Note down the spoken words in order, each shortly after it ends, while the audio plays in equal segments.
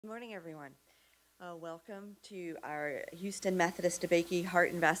Good morning, everyone. Welcome to our Houston Methodist DeBakey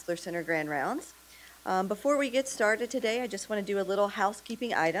Heart and Vascular Center Grand Rounds. Before we get started today, I just want to do a little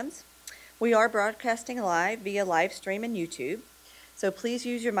housekeeping items. We are broadcasting live via live stream and YouTube, so please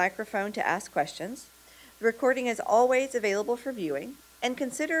use your microphone to ask questions. The recording is always available for viewing, and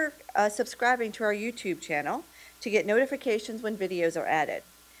consider subscribing to our YouTube channel to get notifications when videos are added.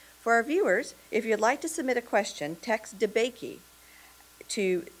 For our viewers, if you'd like to submit a question, text DeBakey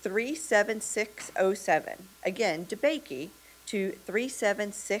to 37607. Again, DeBakey to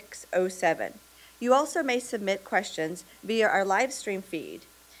 37607. You also may submit questions via our live stream feed.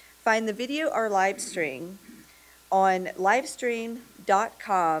 Find the video or live stream on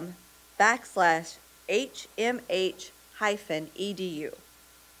livestream.com/HMH-edu.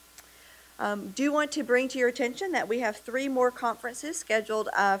 Do want to bring to your attention that we have 3 more conferences scheduled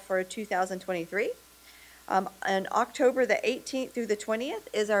for 2023. On October the 18th through the 20th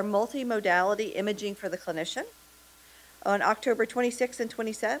is our multimodality imaging for the clinician. On October 26th and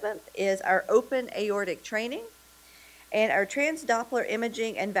 27th is our open aortic training. And our transdoppler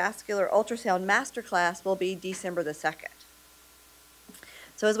imaging and vascular ultrasound masterclass will be December the 2nd.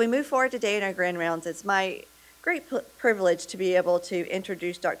 So as we move forward today in our grand rounds, it's my great privilege to be able to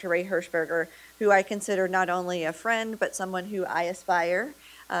introduce Dr. Ray Hershberger, who I consider not only a friend, but someone who I aspire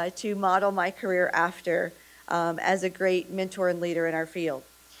to model my career after as a great mentor and leader in our field.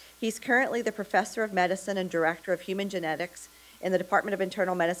 He's currently the Professor of Medicine and Director of Human Genetics in the Department of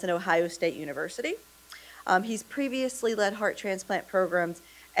Internal Medicine, Ohio State University. He's previously led heart transplant programs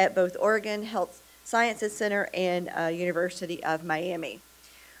at both Oregon Health Sciences Center and University of Miami.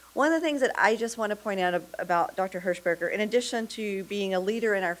 One of the things that I just want to point out about Dr. Hershberger, in addition to being a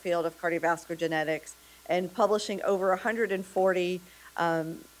leader in our field of cardiovascular genetics and publishing over 140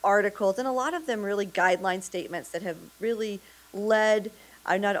 articles, and a lot of them really guideline statements that have really led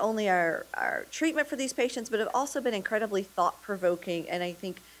not only our treatment for these patients, but have also been incredibly thought-provoking, and I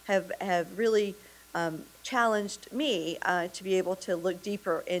think have really challenged me to be able to look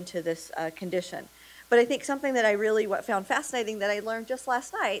deeper into this condition. But I think something that I really found fascinating that I learned just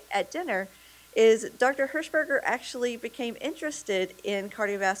last night at dinner is Dr. Hershberger actually became interested in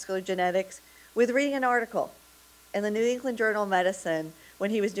cardiovascular genetics with reading an article in the New England Journal of Medicine when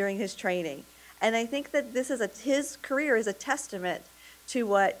he was doing his training. And I think that this is his career is a testament to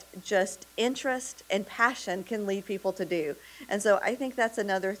what just interest and passion can lead people to do. And so I think that's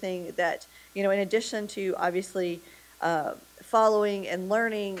another thing that, in addition to obviously following and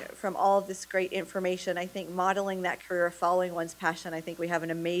learning from all of this great information, I think modeling that career of following one's passion, I think we have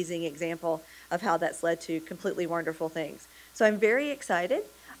an amazing example of how that's led to completely wonderful things. So I'm very excited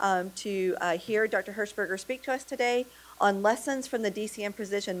to hear Dr. Hershberger speak to us today on lessons from the DCM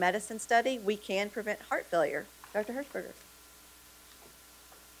Precision Medicine Study, We Can Prevent Heart Failure. Dr. Hershberger.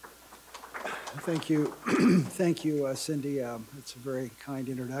 Thank you. Thank you, Cindy. It's a very kind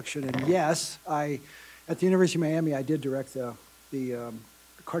introduction. And yes, at the University of Miami, I did direct the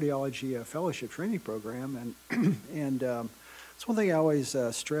cardiology fellowship training program. And it's one thing I always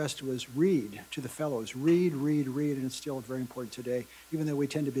stressed was read to the fellows. Read, and it's still very important today, even though we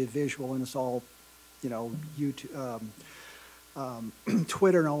tend to be visual and it's all, YouTube,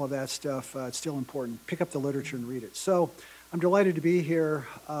 Twitter and all of that stuff. It's still important. Pick up the literature and read it. So I'm delighted to be here.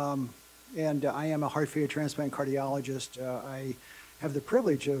 And I am a heart failure transplant cardiologist. I have the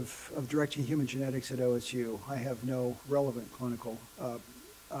privilege of directing human genetics at OSU. I have no relevant clinical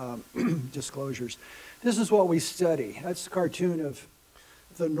disclosures. This is what we study. That's the cartoon of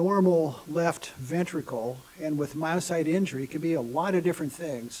the normal left ventricle, and with myocyte injury, it can be a lot of different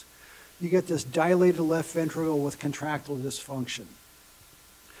things. You get this dilated left ventricle with contractile dysfunction.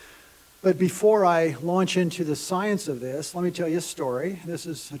 But before I launch into the science of this, let me tell you a story. This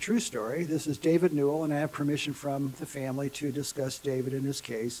is a true story. This is David Newell, and I have permission from the family to discuss David in his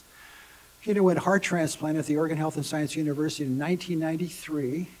case. He underwent heart transplant at the Oregon Health and Science University in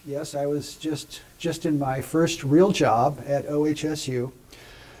 1993. Yes, I was just in my first real job at OHSU.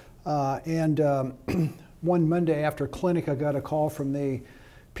 One Monday after clinic, I got a call from the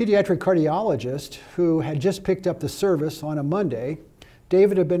pediatric cardiologist who had just picked up the service on a Monday.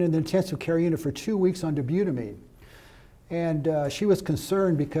 David had been in the intensive care unit for 2 weeks on dobutamine. And she was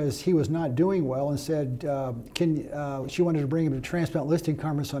concerned because he was not doing well and said, she wanted to bring him to the transplant listing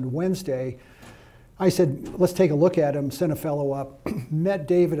conference on Wednesday. I said, let's take a look at him, sent a fellow up, met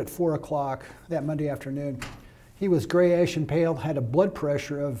David at 4 o'clock that Monday afternoon. He was grayish and pale, had a blood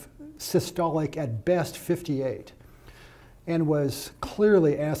pressure of systolic at best 58, and was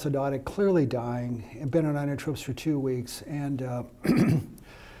clearly acidotic, clearly dying, and been on inotropics for 2 weeks. And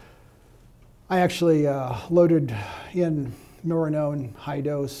I actually loaded in Norinone, high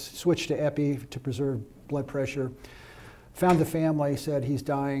dose, switched to epi to preserve blood pressure. Found the family, said he's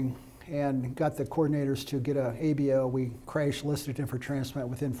dying, and got the coordinators to get a ABO. We crash listed him for transplant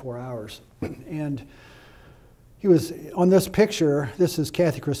within 4 hours. And he was, on this picture, this is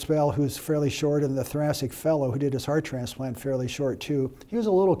Kathy Crispell, who's fairly short, and the thoracic fellow who did his heart transplant, fairly short too. He was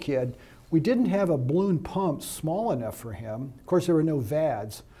a little kid. We didn't have a balloon pump small enough for him. Of course, there were no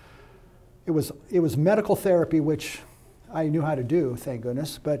VADs. It was medical therapy, which I knew how to do, thank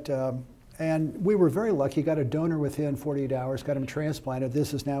goodness. But, and we were very lucky, got a donor within 48 hours, got him transplanted.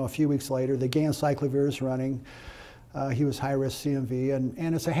 This is now a few weeks later. The ganciclovir is running. He was high-risk CMV,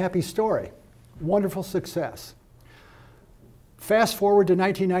 and it's a happy story. Wonderful success. Fast forward to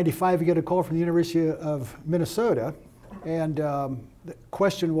 1995, we get a call from the University of Minnesota, and the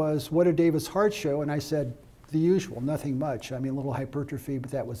question was, what did David's heart show? And I said, the usual, nothing much. I mean, a little hypertrophy,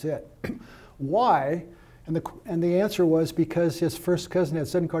 but that was it. Why? And the answer was because his first cousin had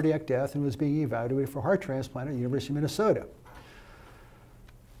sudden cardiac death and was being evaluated for heart transplant at the University of Minnesota.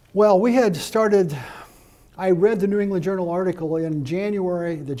 Well, we had started, I read the New England Journal article in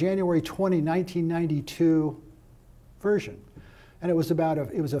January, the January 20, 1992 version. And it was about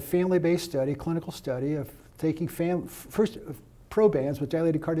it was a family-based study, clinical study of taking first probands with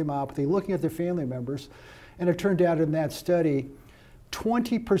dilated cardiomyopathy, looking at their family members. And it turned out in that study,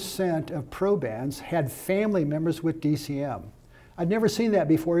 20% of probands had family members with DCM. I'd never seen that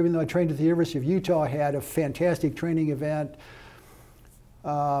before, even though I trained at the University of Utah. I had a fantastic training event.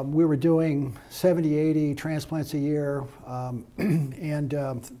 We were doing 70, 80 transplants a year.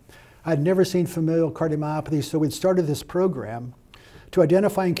 I'd never seen familial cardiomyopathy, so we'd started this program to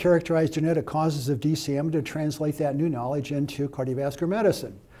identify and characterize genetic causes of DCM to translate that new knowledge into cardiovascular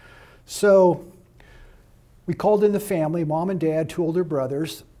medicine. So we called in the family, mom and dad, 2 older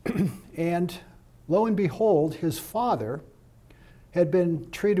brothers, and lo and behold, his father had been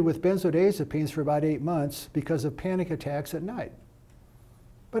treated with benzodiazepines for about 8 months because of panic attacks at night.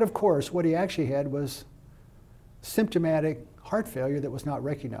 But of course, what he actually had was symptomatic heart failure that was not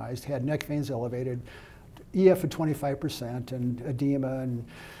recognized, had neck veins elevated, EF of 25%, and edema,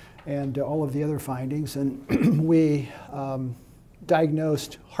 and all of the other findings. And we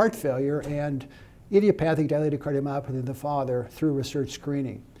diagnosed heart failure and idiopathic dilated cardiomyopathy in the father through research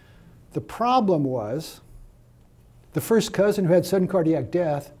screening. The problem was the first cousin who had sudden cardiac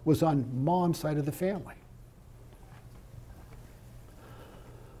death was on mom's side of the family.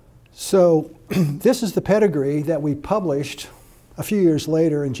 So this is the pedigree that we published a few years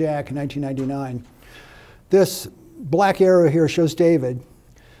later in JACC in 1999. This black arrow here shows David.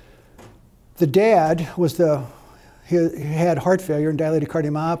 The dad was he had heart failure and dilated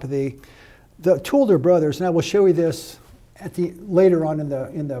cardiomyopathy. The 2 older brothers, and I will show you this later on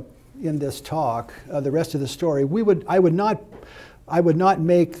in this talk, the rest of the story. I would not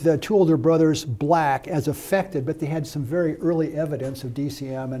make the 2 older brothers black as affected, but they had some very early evidence of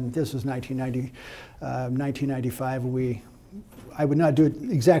DCM, and this was 1995. I would not do it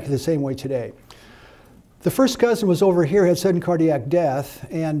exactly the same way today. The first cousin was over here, had sudden cardiac death,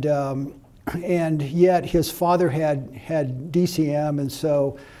 and yet his father had DCM, and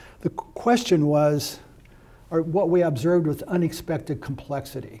so the question was, or what we observed was unexpected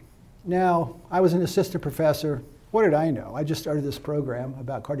complexity. Now, I was an assistant professor. What did I know? I just started this program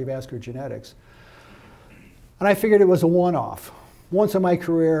about cardiovascular genetics. And I figured it was a one-off. Once in my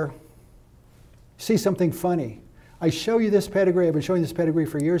career, see something funny. I show you this pedigree. I've been showing this pedigree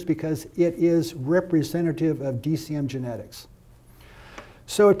for years because it is representative of DCM genetics.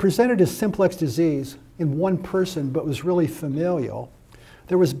 So it presented as simplex disease in one person, but was really familial.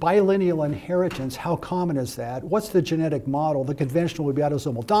 There was bilineal inheritance. How common is that? What's the genetic model? The conventional would be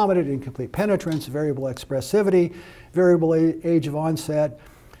autosomal dominant, incomplete penetrance, variable expressivity, variable age of onset.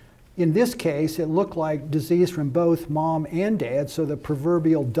 In this case, it looked like disease from both mom and dad, so the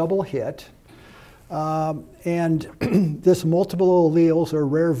proverbial double hit. And this multiple alleles or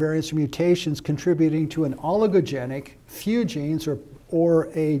rare variants or mutations contributing to an oligogenic, few genes, or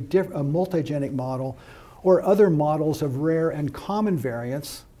a multigenic model, or other models of rare and common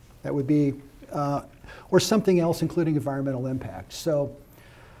variants that would be, or something else including environmental impact. So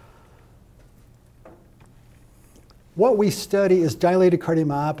what we study is dilated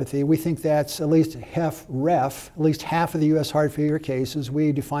cardiomyopathy. We think that's at least half at least half of the US heart failure cases.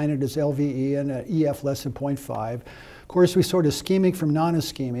 We define it as LVE and an EF less than 0.5. Of course, we sort ischemic from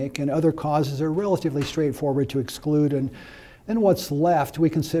non-ischemic, and other causes are relatively straightforward to exclude. And what's left we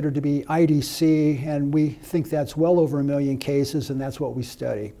consider to be IDC, and we think that's well over 1 million cases, and that's what we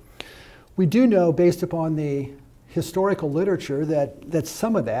study. We do know, based upon the historical literature, that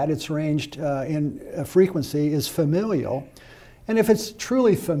some of that, it's ranged in frequency, is familial. And if it's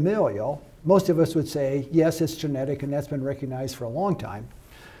truly familial, most of us would say, yes, it's genetic, and that's been recognized for a long time.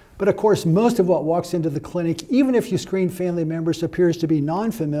 But of course, most of what walks into the clinic, even if you screen family members, appears to be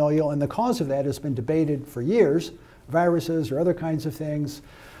non-familial, and the cause of that has been debated for years, viruses or other kinds of things.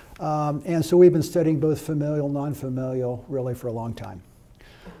 And so we've been studying both familial, non-familial, really for a long time.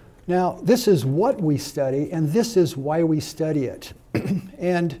 Now, this is what we study, and this is why we study it.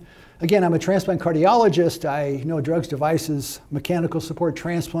 And again, I'm a transplant cardiologist. I know drugs, devices, mechanical support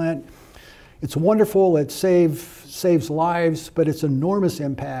transplant. It's wonderful, it saves lives, but it's enormous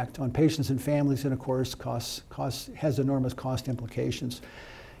impact on patients and families, and of course has enormous cost implications.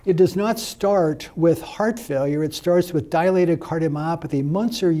 It does not start with heart failure, it starts with dilated cardiomyopathy.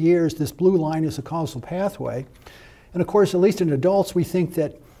 Months or years, this blue line is a causal pathway. And of course, at least in adults, we think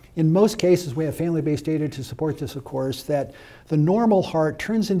that in most cases, we have family-based data to support this, of course, that the normal heart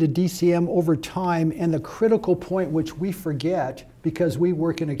turns into DCM over time, and the critical point which we forget because we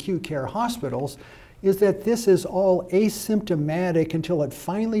work in acute care hospitals is that this is all asymptomatic until it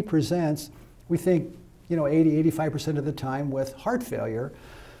finally presents, we think, 80–85% of the time with heart failure,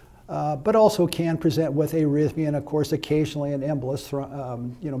 but also can present with arrhythmia and, of course, occasionally an embolus,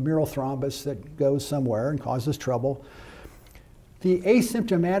 mural thrombus that goes somewhere and causes trouble. The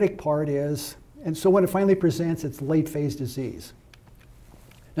asymptomatic part is, and so when it finally presents, it's late phase disease.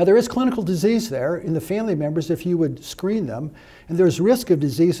 Now there is clinical disease there in the family members if you would screen them, and there's risk of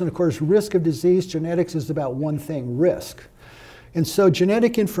disease, and of course risk of disease, genetics is about one thing, risk. And so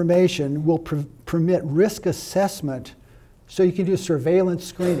genetic information will permit risk assessment, so you can do surveillance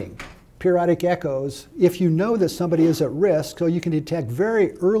screening, periodic echoes, if you know that somebody is at risk, so you can detect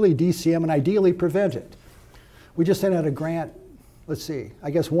very early DCM and ideally prevent it. We just sent out a grant, let's see,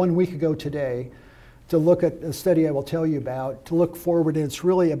 I guess 1 week ago today, to look at a study I will tell you about, to look forward, and it's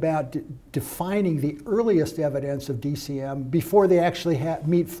really about defining the earliest evidence of DCM before they actually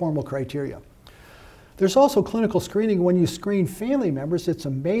meet formal criteria. There's also clinical screening. When you screen family members, it's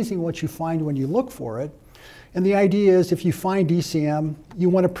amazing what you find when you look for it. And the idea is if you find DCM, you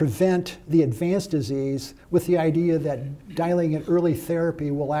want to prevent the advanced disease with the idea that dialing in early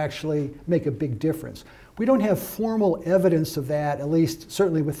therapy will actually make a big difference. We don't have formal evidence of that, at least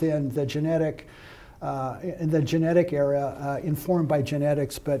certainly within the genetic area, informed by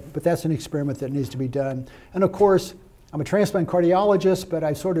genetics, but that's an experiment that needs to be done. And of course, I'm a transplant cardiologist, but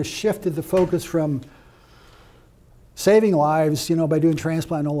I sort of shifted the focus from saving lives, by doing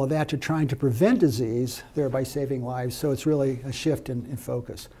transplant and all of that, to trying to prevent disease, thereby saving lives. So it's really a shift in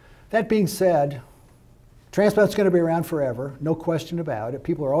focus. That being said, transplant's going to be around forever, no question about it.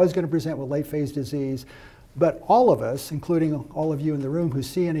 People are always going to present with late phase disease, but all of us, including all of you in the room who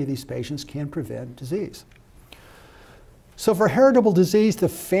see any of these patients, can prevent disease. So for heritable disease, the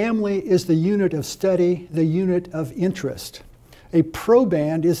family is the unit of study, the unit of interest. A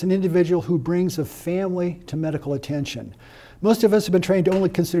proband is an individual who brings a family to medical attention. Most of us have been trained to only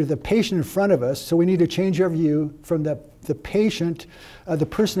consider the patient in front of us, so we need to change our view from the patient, the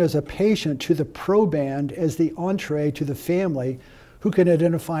person as a patient, to the proband as the entree to the family who can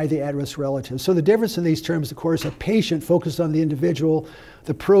identify the at-risk relatives. So the difference in these terms, of course, a patient focused on the individual,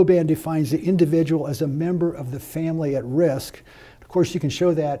 the proband defines the individual as a member of the family at risk. Of course, you can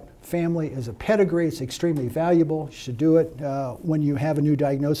show that family as a pedigree. It's extremely valuable. You should do it when you have a new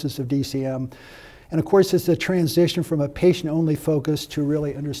diagnosis of DCM. And of course, it's a transition from a patient-only focus to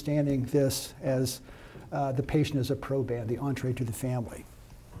really understanding this as the patient as a proband, the entree to the family.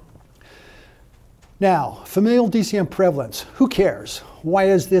 Now, familial DCM prevalence. Who cares? Why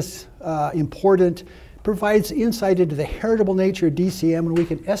is this important? It provides insight into the heritable nature of DCM, and we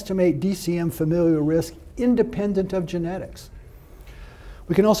can estimate DCM familial risk independent of genetics.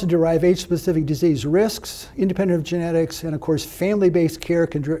 We can also derive age-specific disease risks, independent of genetics, and of course, family-based care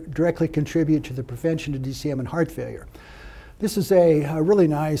can directly contribute to the prevention of DCM and heart failure. This is a really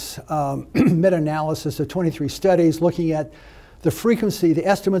nice meta-analysis of 23 studies looking at the frequency, the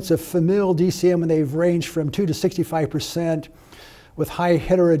estimates of familial DCM, and they've ranged from 2 to 65% with high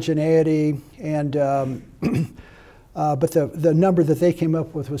heterogeneity, and but the number that they came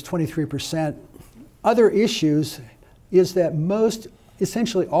up with was 23%. Other issues is that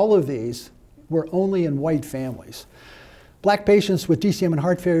essentially all of these were only in white families. Black patients with DCM and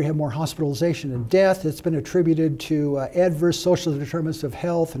heart failure have more hospitalization and death. It's been attributed to adverse social determinants of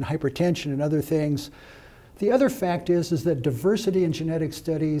health and hypertension and other things. The other fact is that diversity in genetic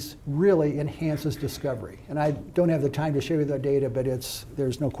studies really enhances discovery. And I don't have the time to show you the data, but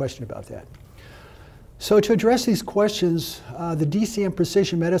there's no question about that. So to address these questions, the DCM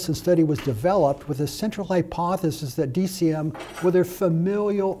Precision Medicine Study was developed with a central hypothesis that DCM, whether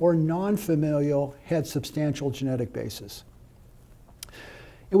familial or non-familial, had substantial genetic basis.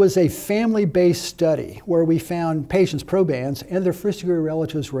 It was a family-based study where we found patients, probands, and their first-degree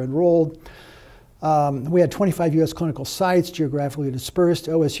relatives were enrolled. We had 25 U.S. clinical sites, geographically dispersed.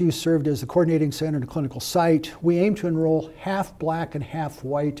 OSU served as the coordinating center and clinical site. We aimed to enroll half black and half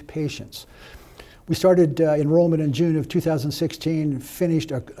white patients. We started enrollment in June of 2016,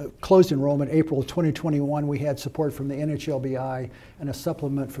 finished closed enrollment April of 2021. We had support from the NHLBI and a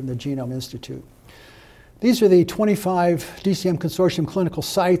supplement from the Genome Institute. These are the 25 DCM Consortium clinical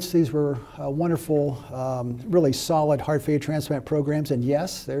sites. These were wonderful, really solid heart failure transplant programs. And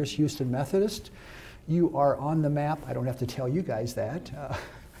yes, there's Houston Methodist. You are on the map. I don't have to tell you guys that.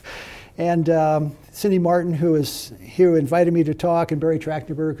 And Cindy Martin, who invited me to talk, and Barry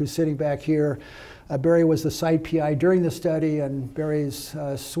Trachtenberg, who's sitting back here. Barry was the site PI during the study, and Barry's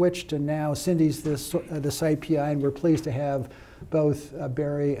switched, and now Cindy's the site PI, and we're pleased to have both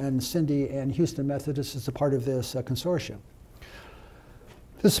Barry and Cindy and Houston Methodist as a part of this consortium.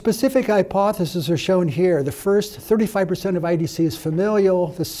 The specific hypotheses are shown here. The first, 35% of IDC is familial.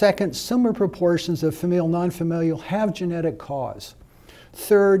 The second, similar proportions of familial, non-familial have genetic cause.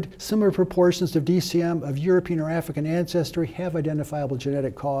 Third, similar proportions of DCM of European or African ancestry have identifiable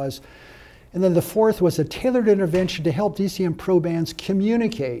genetic cause. And then the fourth was a tailored intervention to help DCM probands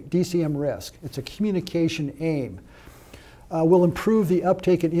communicate DCM risk. It's a communication aim. Will improve the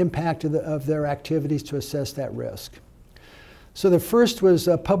uptake and impact of their activities to assess that risk. So the first was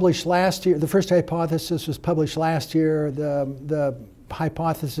published last year. The first hypothesis was published last year. The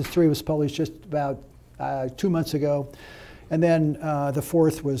hypothesis 3 was published just about 2 months ago. And then the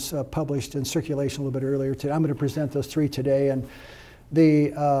fourth was published in circulation a little bit earlier today. I'm going to present those 3 today. And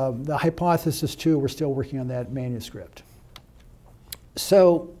the hypothesis 2, we're still working on that manuscript.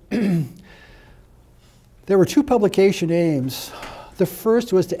 So there were 2 publication aims. The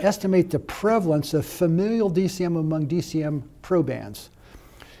first was to estimate the prevalence of familial DCM among DCM probands.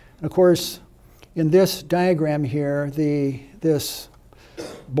 And of course, in this diagram here, this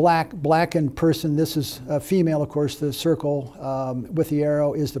blackened person, this is a female, of course, the circle with the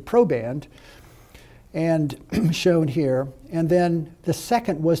arrow is the proband, and shown here. And then the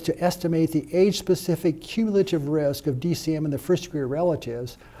second was to estimate the age-specific cumulative risk of DCM in the first-degree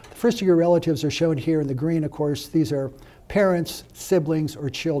relatives. The first-degree relatives are shown here in the green, of course. These are parents, siblings, or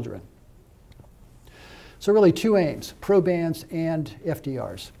children. So really 2 aims, probands and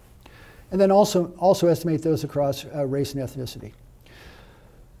FDRs. And then also estimate those across race and ethnicity.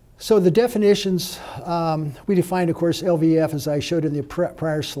 So the definitions, we defined, of course, LVEF, as I showed in the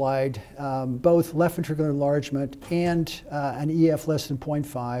prior slide, both left ventricular enlargement and an EF less than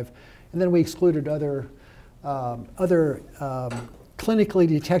 0.5. And then we excluded other clinically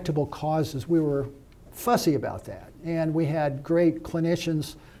detectable causes. We were fussy about that. And we had great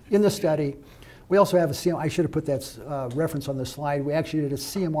clinicians in the study. We also have a CMR, I should have put that reference on the slide. We actually did a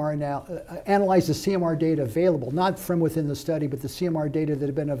CMR analyzed the CMR data available, not from within the study, but the CMR data that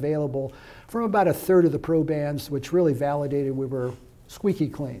had been available from about 1/3 of the probands, which really validated we were squeaky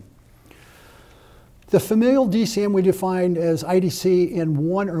clean. The familial DCM we defined as IDC in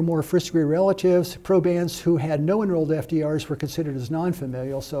 1 or more first-degree relatives. Probands who had no enrolled FDRs were considered as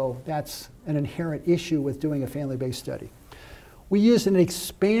non-familial, so that's an inherent issue with doing a family-based study. We used an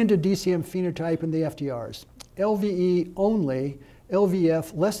expanded DCM phenotype in the FDRs. LVE only,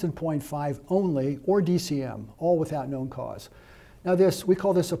 LVF less than 0.5 only, or DCM, all without known cause. Now we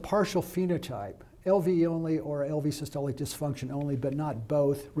call this a partial phenotype. LV only or LV systolic dysfunction only, but not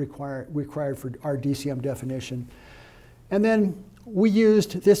both required for our DCM definition. And then we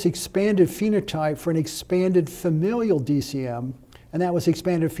used this expanded phenotype for an expanded familial DCM, and that was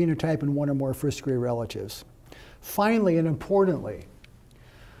expanded phenotype in 1 or more first-degree relatives. Finally, and importantly,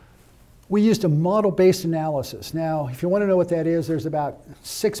 we used a model-based analysis. Now, if you want to know what that is, there's about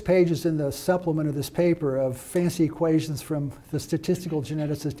 6 pages in the supplement of this paper of fancy equations from the statistical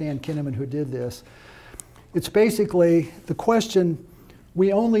geneticist Dan Kinnaman who did this. It's basically the question,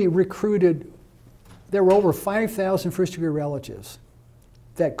 we only recruited, there were over 5,000 first-degree relatives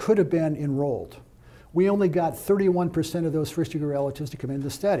that could have been enrolled. We only got 31% of those first-degree relatives to come into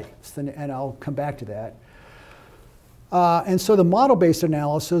the study, and I'll come back to that. And so the model-based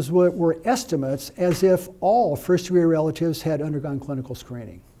analysis were estimates as if all first-degree relatives had undergone clinical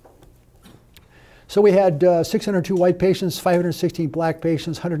screening. So we had 602 white patients, 516 black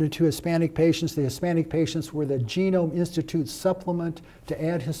patients, 102 Hispanic patients. The Hispanic patients were the Genome Institute supplement to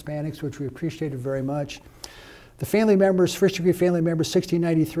add Hispanics, which we appreciated very much. The family members, first-degree family members,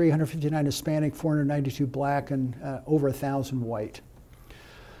 1693, 159 Hispanic, 492 black, and over 1,000 white.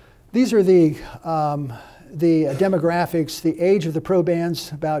 These are the demographics. The age of the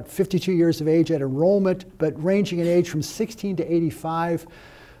probands, about 52 years of age at enrollment, but ranging in age from 16 to 85.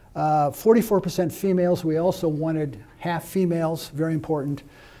 44% females. We also wanted half females, very important.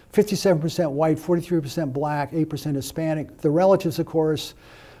 57% white, 43% black, 8% Hispanic. The relatives, of course,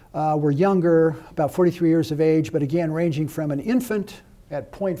 were younger, about 43 years of age, but again, ranging from an infant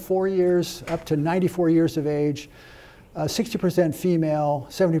at 0.4 years up to 94 years of age. 60% female,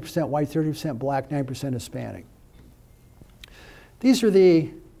 70% white, 30% black, 9% Hispanic. These are the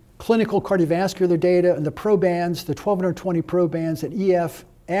clinical cardiovascular data and the probands, the 1,220 probands at EF,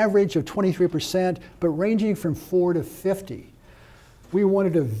 average of 23%, but ranging from 4 to 50. We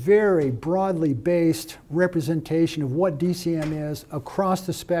wanted a very broadly based representation of what DCM is across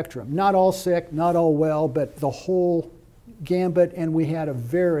the spectrum. Not all sick, not all well, but the whole gambit, and we had a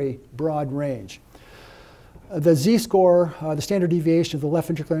very broad range. The Z-score, the standard deviation of the left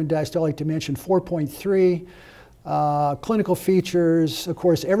ventricular diastolic dimension, 4.3. Clinical features, of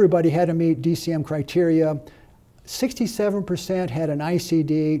course, everybody had to meet DCM criteria. 67% had an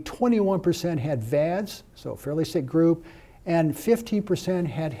ICD, 21% had VADS, so a fairly sick group, and 15%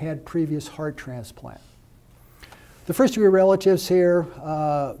 had had previous heart transplant. The first degree relatives here,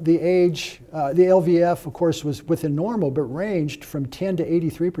 the age, the LVF, of course, was within normal, but ranged from 10 to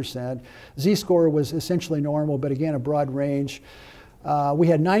 83%. Z-score was essentially normal, but again, a broad range. We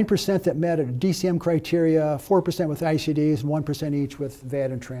had 9% that met a DCM criteria, 4% with ICDs, and 1% each with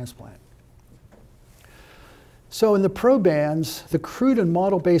VAD and transplant. So in the probands, the crude and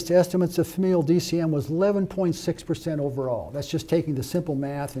model-based estimates of familial DCM was 11.6% overall. That's just taking the simple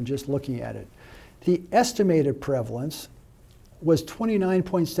math and just looking at it. The estimated prevalence was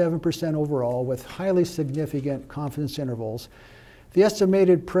 29.7% overall with highly significant confidence intervals. The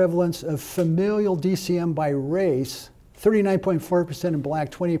estimated prevalence of familial DCM by race, 39.4% in black,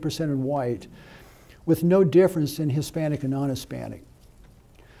 28% in white, with no difference in Hispanic and non-Hispanic.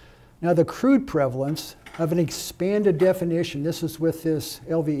 Now the crude prevalence of an expanded definition, this is with this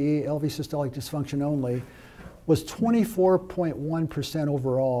LVE, LV systolic dysfunction only, was 24.1%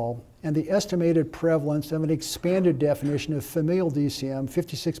 overall, and the estimated prevalence of an expanded definition of familial DCM,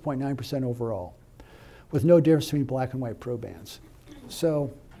 56.9% overall, with no difference between black and white probands.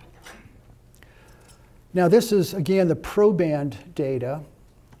 So now this is, again, the proband data.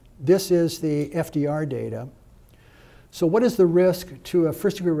 This is the FDR data. So what is the risk to a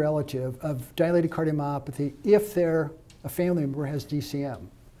first-degree relative of dilated cardiomyopathy if a family member has DCM?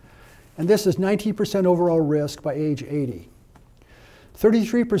 And this is 19% overall risk by age 80.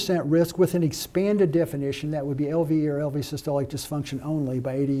 33% risk with an expanded definition, that would be LV or LV systolic dysfunction only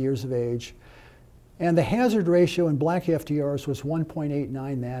by 80 years of age. And the hazard ratio in black FDRs was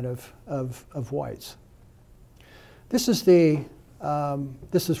 1.89 that of whites. This is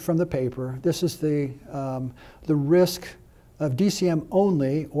this is from the paper. This is the risk of DCM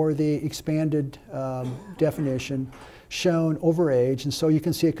only, or the expanded definition, shown over age. And so you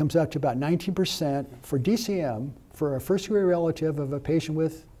can see it comes out to about 19% for DCM for a first-degree relative of a patient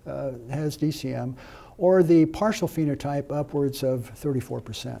with has DCM, or the partial phenotype upwards of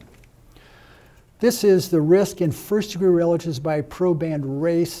 34%. This is the risk in first-degree relatives by proband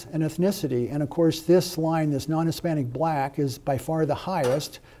race and ethnicity. And of course, this line, this non-Hispanic black, is by far the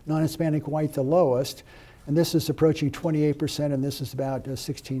highest, non-Hispanic white the lowest, and this is approaching 28%, and this is about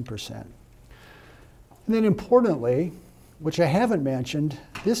 16%. And then importantly, which I haven't mentioned,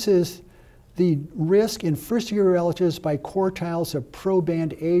 this is the risk in first-degree relatives by quartiles of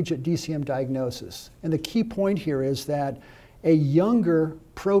proband age at DCM diagnosis. And the key point here is that a younger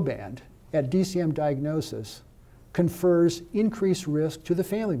proband at DCM diagnosis confers increased risk to the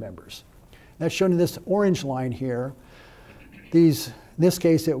family members. That's shown in this orange line here. In this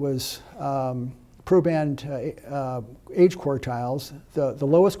case, it was proband age quartiles. The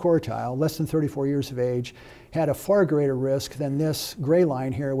lowest quartile, less than 34 years of age, had a far greater risk than this gray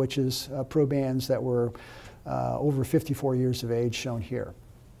line here, which is probands that were over 54 years of age, shown here.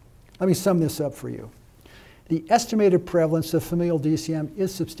 Let me sum this up for you. The estimated prevalence of familial DCM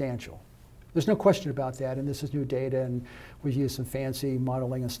is substantial. There's no question about that, and this is new data, and we've used some fancy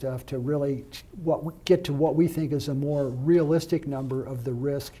modeling and stuff to really get to what we think is a more realistic number of the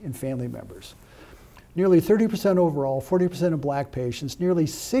risk in family members. Nearly 30% overall, 40% in black patients, nearly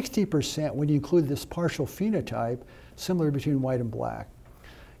 60% when you include this partial phenotype, similar between white and black.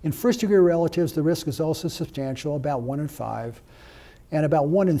 In first-degree relatives, the risk is also substantial, about 1 in 5, and about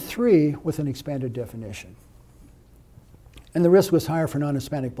 1 in 3 with an expanded definition. And the risk was higher for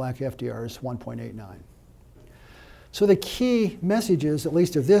non-Hispanic black FDRs, 1.89. So the key messages, at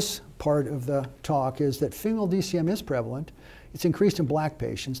least of this part of the talk, is that female DCM is prevalent. It's increased in black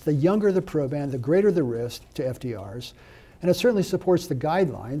patients. The younger the proband, the greater the risk to FDRs. And it certainly supports the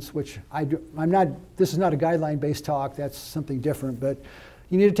guidelines, which this is not a guideline-based talk, that's something different, but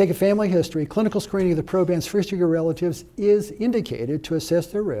You need to take a family history. Clinical screening of the proband's first-degree relatives is indicated to assess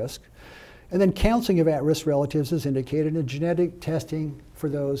their risk. And then counseling of at-risk relatives is indicated, and genetic testing for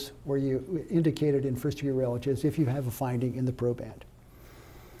those where you indicated in first-degree relatives if you have a finding in the proband.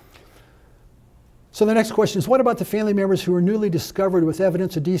 So the next question is, what about the family members who were newly discovered with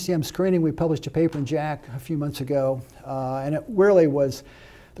evidence of DCM screening? We published a paper in JACC a few months ago, and it really was,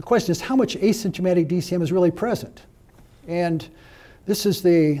 the question is how much asymptomatic DCM is really present? And this is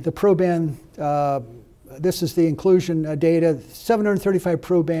the proband, this is the inclusion data, 735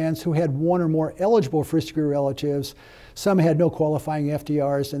 probands who had one or more eligible first-degree relatives. Some had no qualifying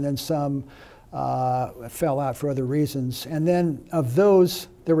FDRs, and then some fell out for other reasons. And then of those,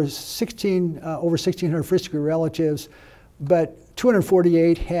 there were over 1,600 first-degree relatives, but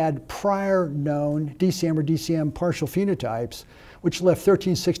 248 had prior known DCM or DCM partial phenotypes, which left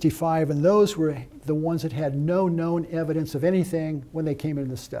 1,365, and those were the ones that had no known evidence of anything when they came into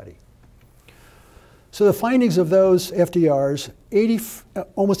the study. So the findings of those FDRs,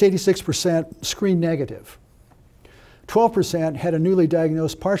 almost 86% screen negative. 12% had a newly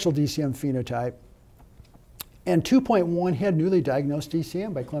diagnosed partial DCM phenotype, and 2.1 had newly diagnosed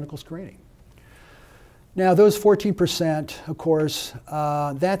DCM by clinical screening. Now those 14%, of course,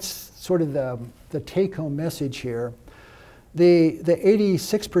 that's sort of the take-home message here. The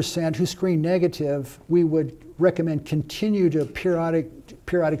 86% who screen negative, we would recommend continue to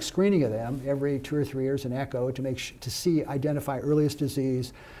periodic screening of them every 2 or 3 years in echo to identify earliest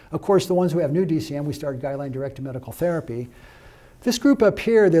disease. Of course, the ones who have new DCM, we start guideline-directed medical therapy. This group up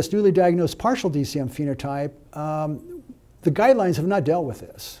here, this newly diagnosed partial DCM phenotype, the guidelines have not dealt with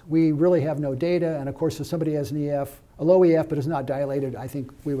this. We really have no data, and of course, if somebody has an EF, a low EF but is not dilated, I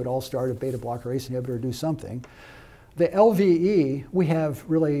think we would all start a beta blocker ACE inhibitor or do something. The LVE, we have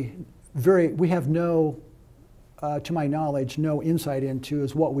no, to my knowledge, no insight into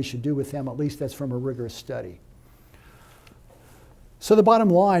is what we should do with them, at least that's from a rigorous study. So the bottom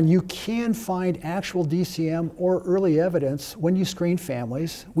line, you can find actual DCM or early evidence when you screen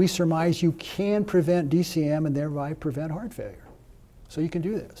families. We surmise you can prevent DCM and thereby prevent heart failure. So you can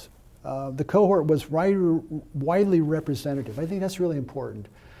do this. The cohort was widely representative. I think that's really important.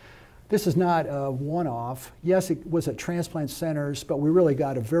 This is not a one-off. Yes, it was at transplant centers, but we really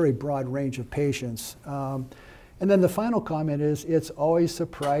got a very broad range of patients. And then the final comment is, it's always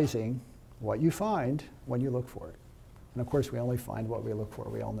surprising what you find when you look for it. And of course, we only find what we look for.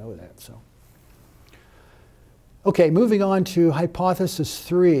 We all know that. So, okay, moving on to hypothesis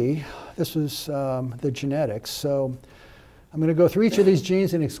 3. This was the genetics. So I'm going to go through each of these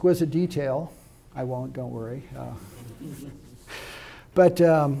genes in exquisite detail. I won't, don't worry. But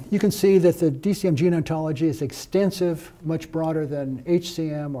you can see that the DCM gene ontology is extensive, much broader than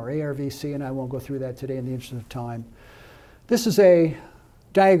HCM or ARVC, and I won't go through that today in the interest of time. This is a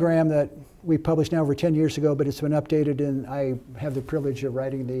diagram that we published now over 10 years ago, but it's been updated, and I have the privilege of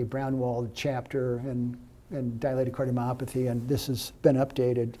writing the Brown-Wald chapter and dilated cardiomyopathy, and this has been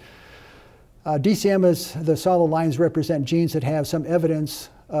updated. DCM is, the solid lines represent genes that have some evidence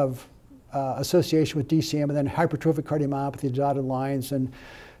of association with DCM, and then hypertrophic cardiomyopathy, dotted lines, and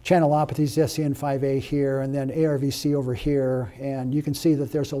channelopathies, SCN5A here, and then ARVC over here. And you can see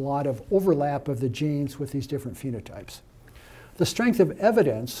that there's a lot of overlap of the genes with these different phenotypes. The strength of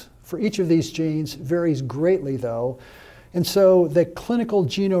evidence for each of these genes varies greatly, though. And so the Clinical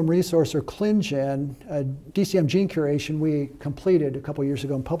Genome Resource, or ClinGen, DCM gene curation, we completed a couple years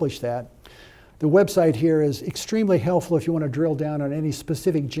ago and published that. The website here is extremely helpful if you want to drill down on any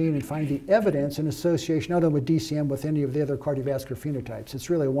specific gene and find the evidence in association, not only with DCM, with any of the other cardiovascular phenotypes. It's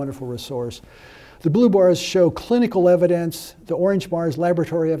really a wonderful resource. The blue bars show clinical evidence. The orange bars,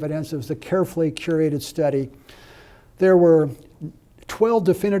 laboratory evidence. It was a carefully curated study. There were 12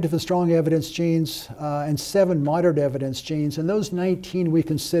 definitive and strong evidence genes and 7 moderate evidence genes, and those 19 we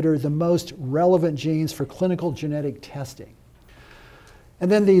consider the most relevant genes for clinical genetic testing.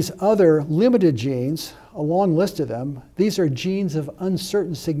 And then these other limited genes, a long list of them, these are genes of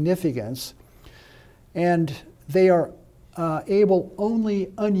uncertain significance, and they are able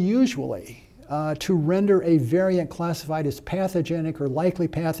only unusually to render a variant classified as pathogenic or likely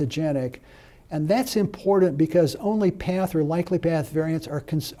pathogenic. And that's important because only path or likely path variants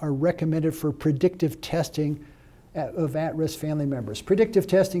are recommended for predictive testing of at-risk family members. Predictive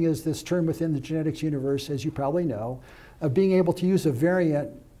testing is this term within the genetics universe, as you probably know, of being able to use a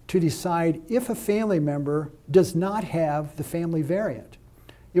variant to decide if a family member does not have the family variant.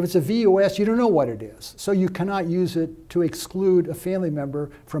 If it's a VUS, you don't know what it is, so you cannot use it to exclude a family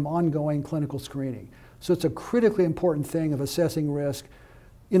member from ongoing clinical screening. So it's a critically important thing of assessing risk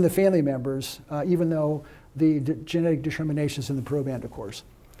in the family members, even though the genetic determinations in the proband, of course.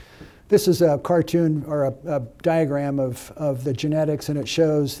 This is a cartoon or a diagram of the genetics, and it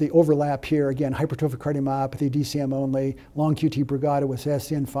shows the overlap here. Again, hypertrophic cardiomyopathy, DCM only, long QT brugada with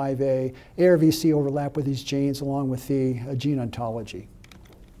SCN5A, ARVC overlap with these genes along with the gene ontology.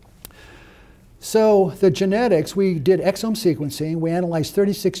 So the genetics, we did exome sequencing. We analyzed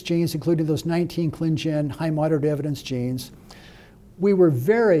 36 genes, including those 19 ClinGen high moderate evidence genes. We were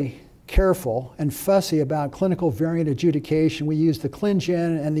very careful and fussy about clinical variant adjudication. We used the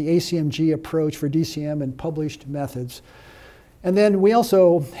ClinGen and the ACMG approach for DCM and published methods. And then we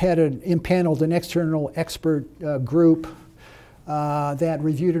also had impaneled an external expert group that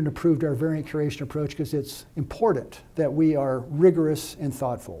reviewed and approved our variant curation approach because it's important that we are rigorous and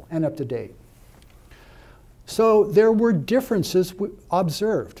thoughtful and up to date. So there were differences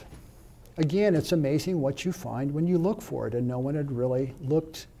observed. Again, it's amazing what you find when you look for it, and no one had really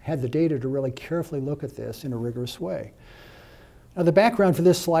had the data to really carefully look at this in a rigorous way. Now the background for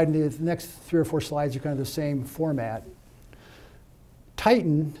this slide and the next 3 or 4 slides are kind of the same format.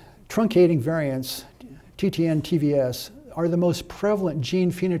 Titin truncating variants, TTN, TVS, are the most prevalent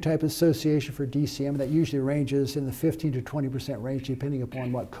gene phenotype association for DCM that usually ranges in the 15 to 20% range depending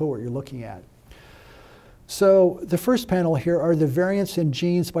upon what cohort you're looking at. So the first panel here are the variants in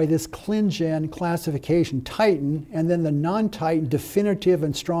genes by this ClinGen classification, Titin, and then the non-Titin definitive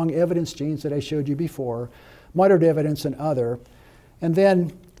and strong evidence genes that I showed you before, moderate evidence and other. And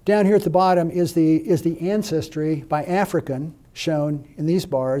then down here at the bottom is the ancestry by African, shown in these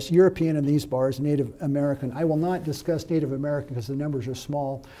bars, European in these bars, Native American. I will not discuss Native American because the numbers are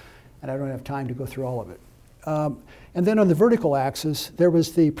small and I don't have time to go through all of it. And then on the vertical axis, there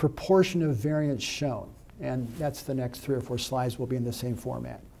was the proportion of variants shown. And that's the next 3 or 4 slides will be in the same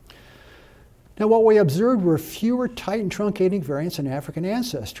format. Now what we observed were fewer Titin truncating variants in African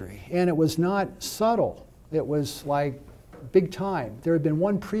ancestry. And it was not subtle. It was like big time. There had been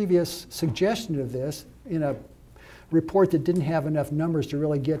one previous suggestion of this in a report that didn't have enough numbers to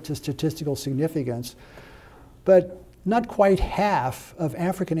really get to statistical significance. But not quite half of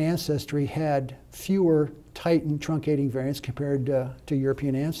African ancestry had fewer Titin truncating variants compared to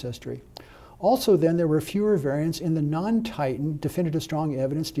European ancestry. Also then, there were fewer variants in the non-Titin definitive strong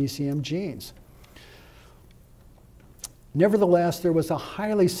evidence DCM genes. Nevertheless, there was a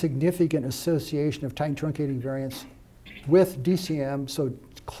highly significant association of Titin truncating variants with DCM, so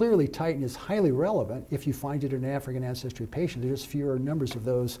clearly Titin is highly relevant if you find it in an African ancestry patient. There's fewer numbers of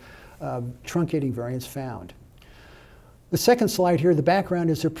those truncating variants found. The second slide here, the background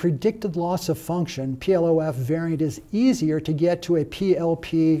is a predicted loss of function. PLOF variant is easier to get to a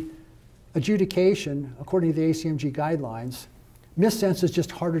PLP adjudication according to the ACMG guidelines. Missense is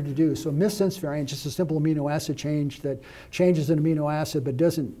just harder to do. So missense variant, just a simple amino acid change that changes an amino acid but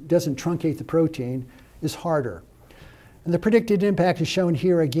doesn't truncate the protein, is harder. And the predicted impact is shown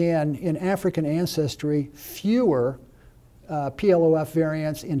here again. In African ancestry, fewer PLOF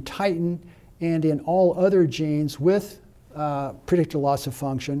variants in Titin and in all other genes with predicted loss of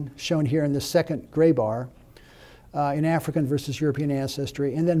function, shown here in the second gray bar. In African versus European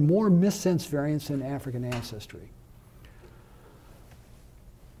ancestry, and then more missense variants in African ancestry.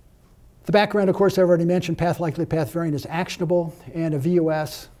 The background, of course, I've already mentioned, path likely path variant is actionable, and a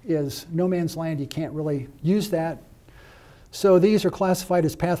VUS is no man's land. You can't really use that. So these are classified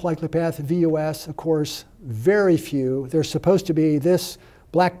as path likely path VUS, of course, very few. There's supposed to be, this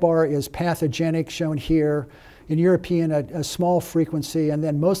black bar is pathogenic, shown here. In European, a small frequency, and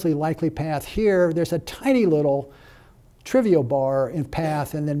then mostly likely path. Here, there's a tiny little trivial bar in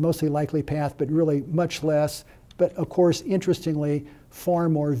path, and then mostly likely path, but really much less. But of course, interestingly, far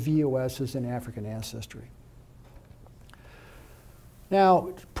more VUSs in African ancestry. Now,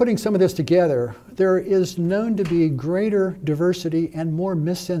 putting some of this together, there is known to be greater diversity and more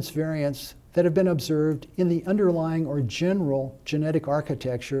missense variants that have been observed in the underlying or general genetic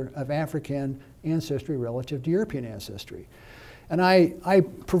architecture of African ancestry relative to European ancestry. And I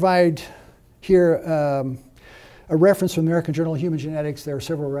provide here a reference from the American Journal of Human Genetics. There are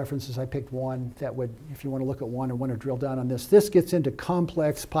several references. I picked one that would, if you want to look at one or want to drill down on this. This gets into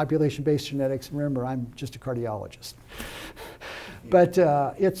complex population-based genetics. Remember, I'm just a cardiologist. But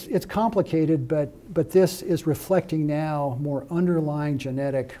it's complicated, but this is reflecting now more underlying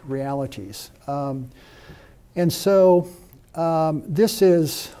genetic realities. And so this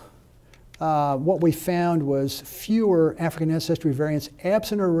is what we found was fewer African ancestry variants,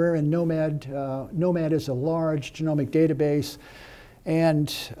 absent or rare in NOMAD. NOMAD is a large genomic database. And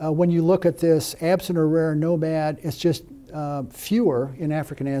when you look at this absent or rare NOMAD, it's just fewer in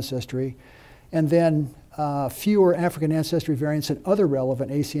African ancestry. And then fewer African ancestry variants than other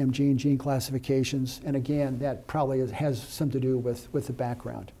relevant ACM gene classifications. And again, that probably has something to do with the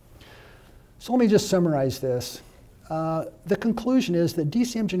background. So let me just summarize this. The conclusion is that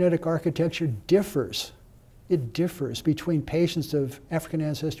DCM genetic architecture differs. It differs between patients of African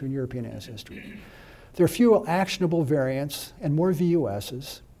ancestry and European ancestry. There are fewer actionable variants and more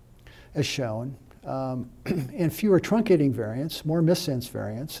VUSs, as shown, and fewer truncating variants, more missense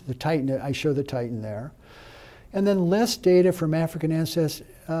variants. The Titan, I show the Titan there. And then less data from African ancestry,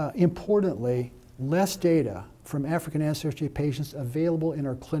 importantly, less data from African ancestry patients available in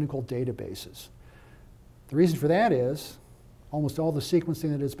our clinical databases. The reason for that is almost all the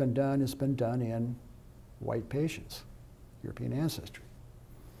sequencing that has been done in white patients, European ancestry.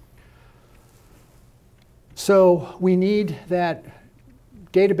 So we need that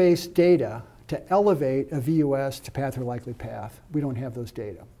database data to elevate a VUS to path or likely path. We don't have those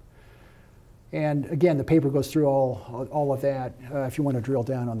data. And again, the paper goes through all of that if you want to drill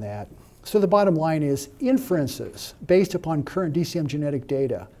down on that. So the bottom line is inferences based upon current DCM genetic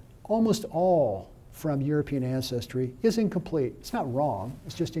data, almost all from European ancestry, is incomplete. It's not wrong,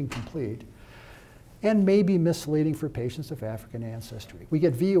 it's just incomplete, and may be misleading for patients of African ancestry. We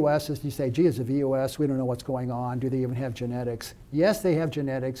get VUSs, and you say, gee, it's a VUS, we don't know what's going on, do they even have genetics? Yes, they have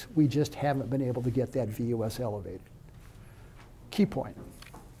genetics, we just haven't been able to get that VUS elevated. Key point.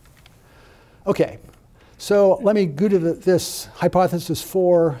 Okay, so let me go to this hypothesis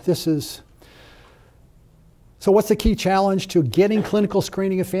 4. So what's the key challenge to getting clinical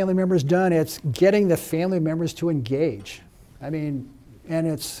screening of family members done? It's getting the family members to engage. I mean, and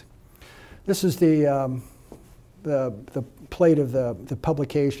this is the plate of the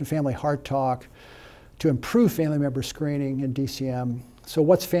publication, Family Heart Talk, to improve family member screening in DCM. So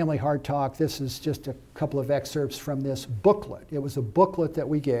what's Family Heart Talk? This is just a couple of excerpts from this booklet. It was a booklet that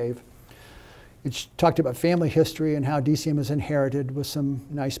we gave. It talked about family history and how DCM is inherited with some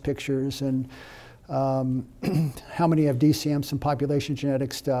nice pictures, and how many have DCM, some population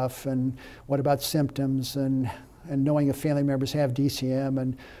genetic stuff, and what about symptoms, and knowing if family members have DCM,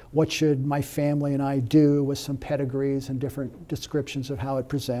 and what should my family and I do, with some pedigrees and different descriptions of how it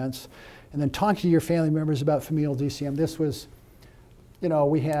presents. And then talking to your family members about familial DCM. This was,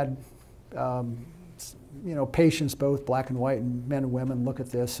 we had patients, both black and white, and men and women, look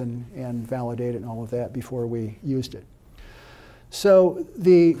at this and validate it and all of that before we used it. So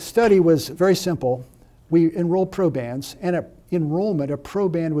the study was very simple. We enrolled probands, and at enrollment, a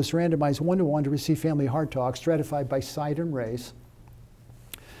proband was randomized 1-to-1 to receive Family Heart Talk, stratified by site and race.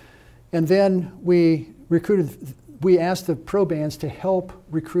 And then we asked the probands to help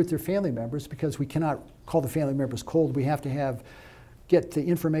recruit their family members, because we cannot call the family members cold. We have to get the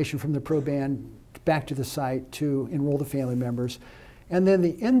information from the proband back to the site to enroll the family members. And then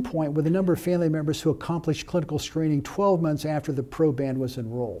the endpoint with the number of family members who accomplished clinical screening 12 months after the proband was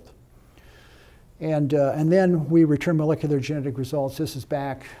enrolled. And then we return molecular genetic results. This is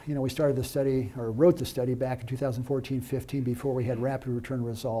back, we started the study, or wrote the study back in 2014-15 before we had rapid return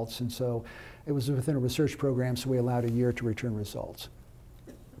results. And so it was within a research program, so we allowed a year to return results.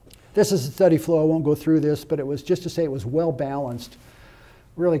 This is the study flow. I won't go through this, but it was just to say it was well balanced.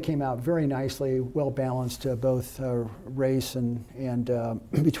 Really came out very nicely, well balanced, both race and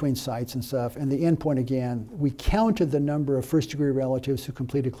between sites and stuff. And the endpoint, again, we counted the number of first-degree relatives who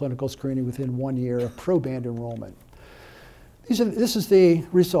completed clinical screening within 1 year of proband enrollment. This is the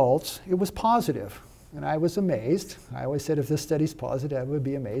results. It was positive, and I was amazed. I always said if this study's positive, I would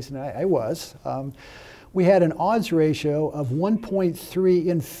be amazed, and I was. We had an odds ratio of 1.3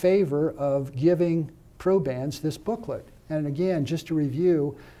 in favor of giving probands this booklet. And again, just to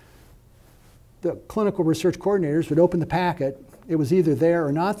review, the clinical research coordinators would open the packet. It was either there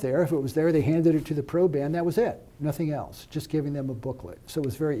or not there. If it was there, they handed it to the proband. That was it. Nothing else. Just giving them a booklet. So it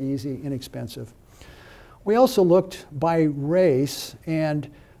was very easy, inexpensive. We also looked by race,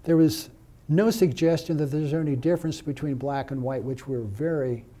 and there was no suggestion that there's any difference between black and white, which we're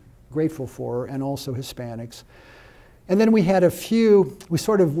very grateful for, and also Hispanics. And then we had a few, we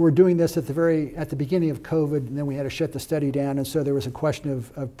sort of were doing this at the beginning of COVID, and then we had to shut the study down, and so there was a question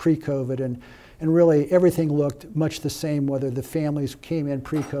of pre-COVID, and really everything looked much the same, whether the families came in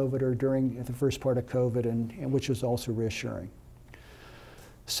pre-COVID or during the first part of COVID, and which was also reassuring.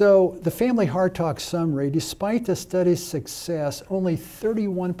 So the Family Heart Talk summary, despite the study's success, only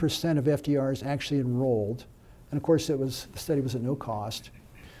 31% of FDRs actually enrolled, and of course the study was at no cost.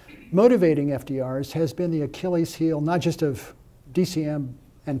 Motivating FDRs has been the Achilles heel, not just of DCM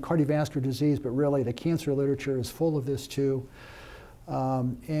and cardiovascular disease, but really the cancer literature is full of this too.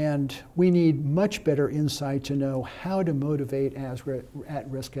 And we need much better insight to know how to motivate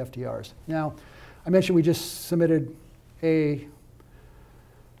at-risk FDRs. Now, I mentioned we just submitted a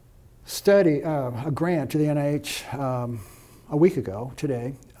study, a grant to the NIH a week ago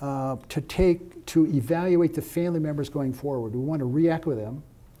today to evaluate the family members going forward. We want to react with them,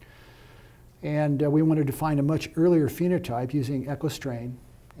 and we want to define a much earlier phenotype using echostrain,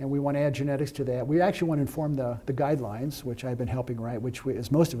 and we want to add genetics to that. We actually want to inform the guidelines, which I've been helping write, which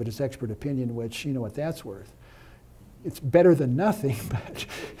is most of it is expert opinion, which you know what that's worth. It's better than nothing, but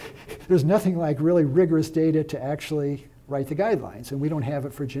there's nothing like really rigorous data to actually write the guidelines, and we don't have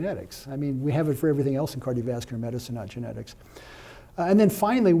it for genetics. I mean, we have it for everything else in cardiovascular medicine, not genetics. And then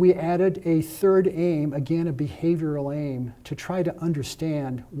finally, we added a third aim, again, a behavioral aim, to try to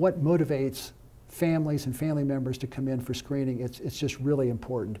understand what motivates families and family members to come in for screening. It's just really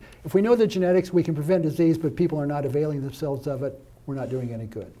important. If we know the genetics, we can prevent disease, but people are not availing themselves of it, we're not doing any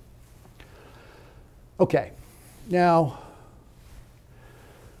good. Okay, now,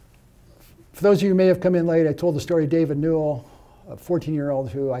 for those of you who may have come in late, I told the story of David Newell, a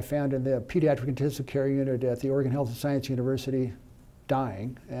 14-year-old who I found in the pediatric intensive care unit at the Oregon Health and Science University,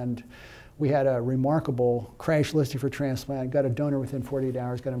 dying. And we had a remarkable crash listing for transplant, got a donor within 48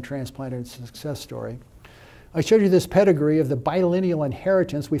 hours, got him transplanted. It's a success story. I showed you this pedigree of the bilineal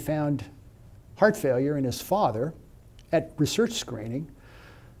inheritance. We found heart failure in his father at research screening,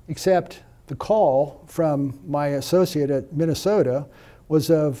 except the call from my associate at Minnesota was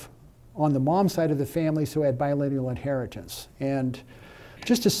on the mom side of the family, so had bilineal inheritance. And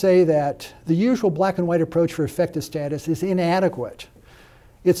just to say that the usual black and white approach for effective status is inadequate.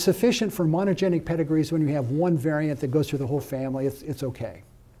 It's sufficient for monogenic pedigrees when you have one variant that goes through the whole family, it's okay.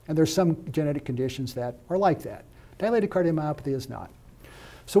 And there's some genetic conditions that are like that. Dilated cardiomyopathy is not.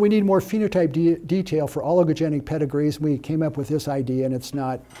 So we need more phenotype detail for oligogenic pedigrees. We came up with this idea, and it's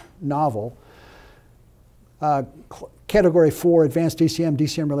not novel. Category 4, advanced DCM,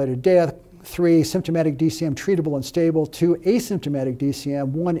 DCM-related death. 3, symptomatic DCM, treatable and stable. 2, asymptomatic DCM.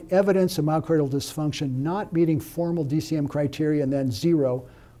 1, evidence of myocardial dysfunction, not meeting formal DCM criteria. And then 0,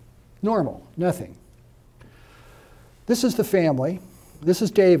 normal, nothing. This is the family. This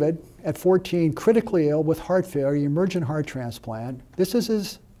is David at 14, critically ill with heart failure, emergent heart transplant. This is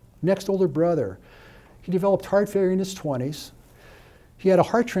his next older brother. He developed heart failure in his 20s. He had a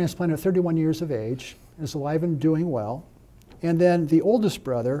heart transplant at 31 years of age, is alive and doing well. And then the oldest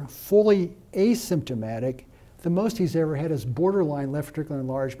brother, fully asymptomatic, the most he's ever had is borderline left ventricular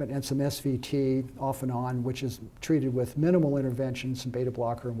enlargement and some SVT off and on, which is treated with minimal intervention, some beta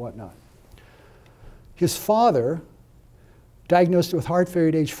blocker and whatnot. His father, diagnosed with heart failure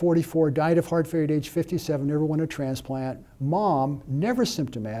at age 44, died of heart failure at age 57, never won a transplant. Mom, never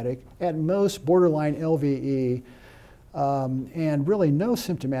symptomatic, at most borderline LVE, and really no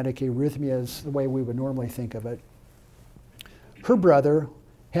symptomatic arrhythmias the way we would normally think of it. Her brother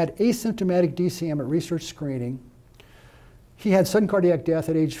had asymptomatic DCM at research screening. He had sudden cardiac death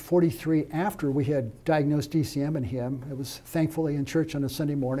at age 43 after we had diagnosed DCM in him. It was thankfully in church on a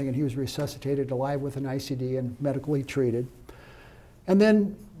Sunday morning, and he was resuscitated alive with an ICD and medically treated. And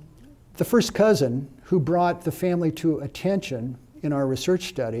then the first cousin who brought the family to attention in our research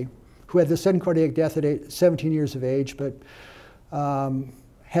study, who had the sudden cardiac death at 17 years of age, but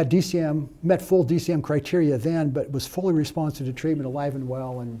had DCM, met full DCM criteria then, but was fully responsive to treatment, alive and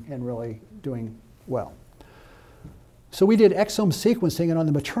well, and really doing well. So we did exome sequencing, and on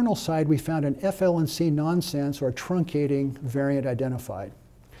the maternal side, we found an FLNC nonsense or truncating variant identified.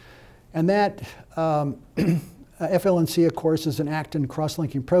 And that FLNC, of course, is an actin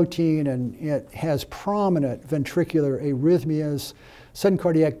cross-linking protein, and it has prominent ventricular arrhythmias, sudden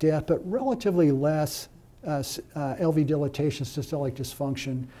cardiac death, but relatively less LV dilatation, systolic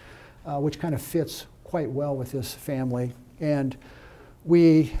dysfunction, which kind of fits quite well with this family. And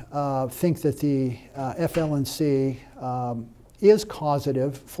we think that the FLNC is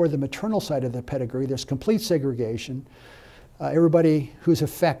causative for the maternal side of the pedigree. There's complete segregation. Everybody who's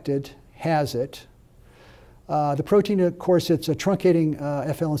affected has it. The protein, of course, it's a truncating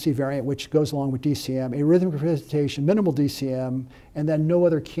FLNC variant, which goes along with DCM, arrhythmic presentation, minimal DCM, and then no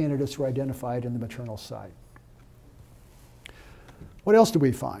other candidates were identified in the maternal side. What else did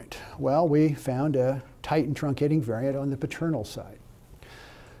we find? Well, we found a tight truncating variant on the paternal side.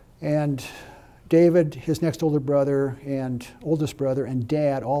 And David, his next older brother, and oldest brother, and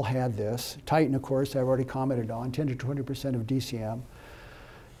dad all had this. Titan, of course, I've already commented on, 10 to 20% of DCM.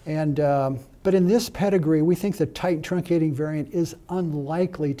 And, but in this pedigree, we think the tight truncating variant is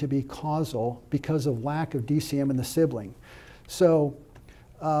unlikely to be causal because of lack of DCM in the sibling. So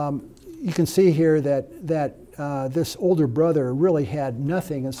you can see here that this older brother really had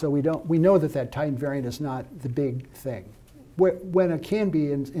nothing, and so we know that that tight variant is not the big thing. when it can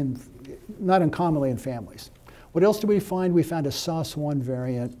be not uncommonly in families. What else did we find? We found a SOS1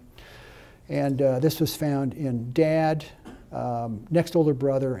 variant, and this was found in Dad, next older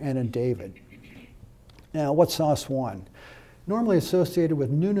brother, and in David. Now, what's SOS1? Normally associated with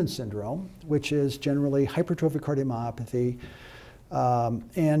Noonan syndrome, which is generally hypertrophic cardiomyopathy.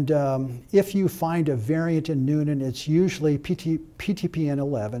 If you find a variant in Noonan, it's usually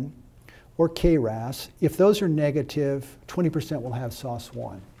PTPN11 or KRAS. If those are negative, 20% will have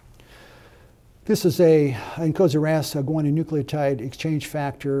SOS1. This is encodes a RAS guanine nucleotide exchange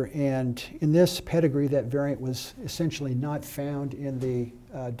factor, and in this pedigree, that variant was essentially not found in the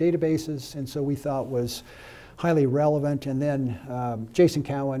databases, and so we thought was highly relevant. And then Jason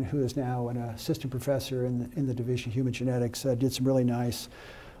Cowan, who is now an assistant professor in the Division of Human Genetics, did some really nice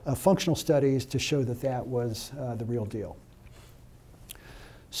functional studies to show that that was the real deal.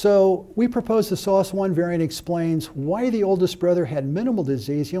 So we propose the SOS1 variant explains why the oldest brother had minimal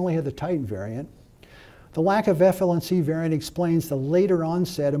disease. He only had the Titan variant. The lack of FLNC variant explains the later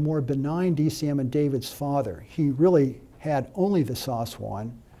onset and more benign DCM in David's father. He really had only the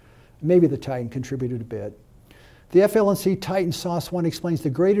SOS1. Maybe the Titan contributed a bit. The FLNC Titan SOS1 explains the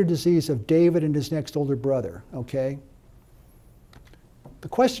greater disease of David and his next older brother, okay? The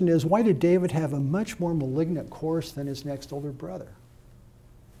question is, why did David have a much more malignant course than his next older brother?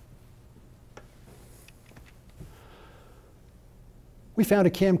 We found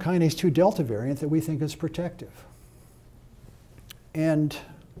a CAM kinase 2 delta variant that we think is protective. And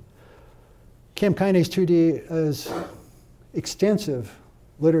CAM kinase 2D is extensive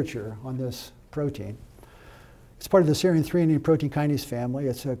literature on this protein. It's part of the serine threonine protein kinase family.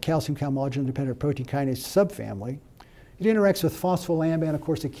 It's a calcium calmodulin dependent protein kinase subfamily. It interacts with phospholamban, of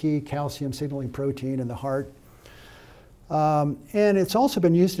course, a key calcium signaling protein in the heart. And it's also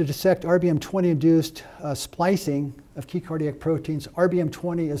been used to dissect RBM20-induced splicing of key cardiac proteins.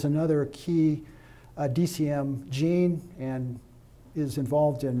 RBM20 is another key DCM gene and is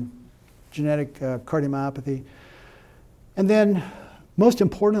involved in genetic cardiomyopathy. And then, most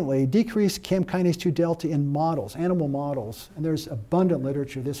importantly, decreased CAM kinase 2 delta in models, animal models. And there's abundant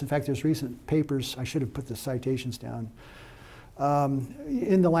literature of this. In fact, there's recent papers, I should have put the citations down,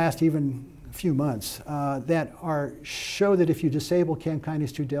 in the last even few months that show that if you disable CAM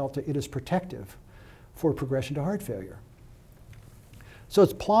kinase 2 delta, it is protective for progression to heart failure. So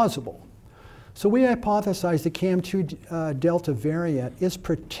it's plausible. So we hypothesize the CAM2 delta variant is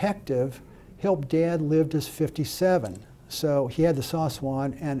protective, helped Dad live to 57. So he had the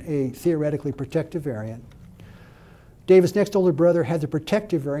SOS1 and a theoretically protective variant. David's next older brother had the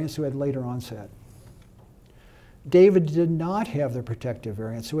protective variant, who had later onset. David did not have the protective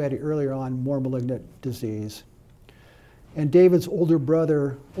variant, so he had earlier on more malignant disease. And David's oldest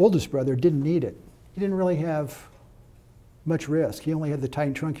brother didn't need it. He didn't really have much risk. He only had the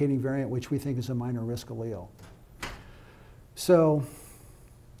Titan truncating variant, which we think is a minor risk allele. So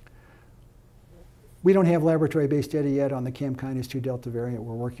we don't have laboratory-based data yet on the CAM kinase 2 delta variant.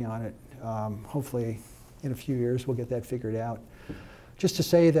 We're working on it. Hopefully in a few years we'll get that figured out. Just to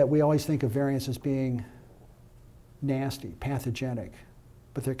say that we always think of variants as being nasty, pathogenic,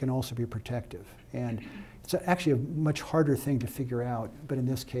 but they can also be protective. And it's actually a much harder thing to figure out, but in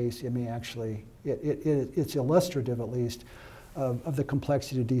this case, it may actually, it's illustrative at least of the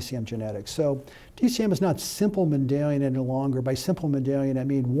complexity of DCM genetics. So DCM is not simple Mendelian any longer. By simple Mendelian, I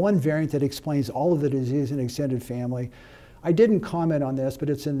mean one variant that explains all of the disease in an extended family. I didn't comment on this, but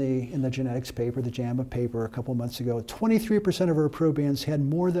it's in the genetics paper, the JAMA paper a couple months ago. 23% of our probands had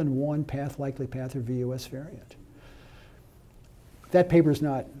more than one likely path or VUS variant. That paper's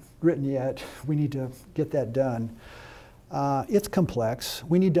not written yet. We need to get that done. It's complex.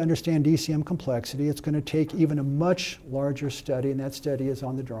 We need to understand DCM complexity. It's going to take even a much larger study, and that study is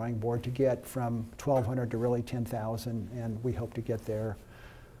on the drawing board to get from 1,200 to really 10,000, and we hope to get there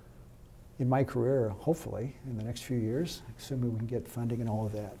in my career, hopefully, in the next few years, assuming we can get funding and all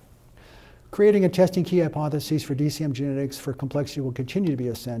of that. Creating and testing key hypotheses for DCM genetics for complexity will continue to be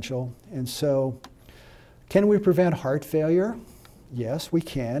essential. And so, can we prevent heart failure? Yes, we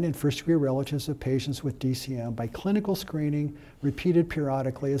can in first-degree relatives of patients with DCM by clinical screening, repeated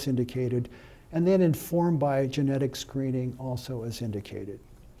periodically as indicated, and then informed by genetic screening also as indicated.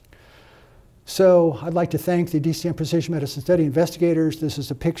 So I'd like to thank the DCM Precision Medicine Study investigators. This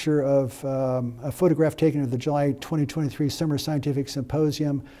is a picture of a photograph taken at the July 2023 Summer Scientific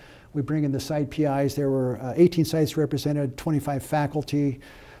Symposium. We bring in the site PIs. There were 18 sites represented, 25 faculty.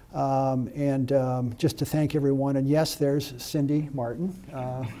 Just to thank everyone, and yes, there's Cindy Martin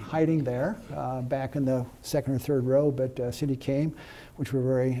hiding there back in the second or third row, but Cindy came, which we're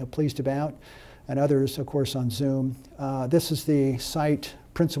very pleased about. and others, of course, on Zoom. This is the site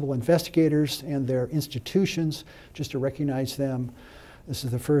principal investigators and their institutions, just to recognize them. This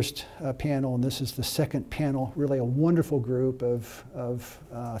is the first panel, and this is the second panel. Really a wonderful group of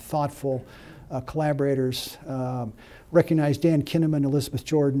thoughtful collaborators. Recognize Dan Kinnaman, Elizabeth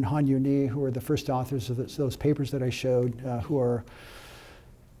Jordan, Han Yu Ni, who are the first authors of those papers that I showed, who are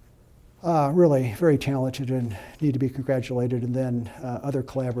really very talented and need to be congratulated, and then other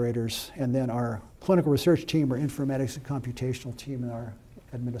collaborators, and then our clinical research team, our informatics and computational team, and our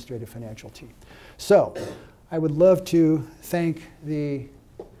administrative financial team. So I would love to thank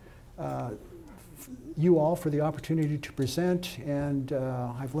you all for the opportunity to present, and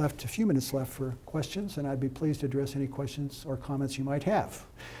I've left a few minutes left for questions, and I'd be pleased to address any questions or comments you might have.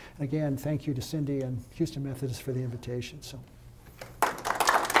 Again, thank you to Cindy and Houston Methodist for the invitation. So.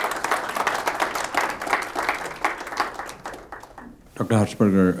 Dr.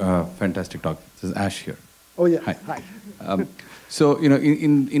 Hershberger, fantastic talk. This is Ash here. Oh yeah. Hi. So, you know,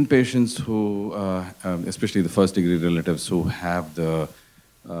 in patients who, especially the first-degree relatives who have the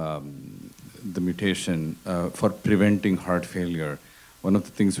mutation for preventing heart failure, one of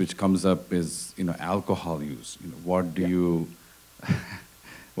the things which comes up is, you know, alcohol use. You know, what do you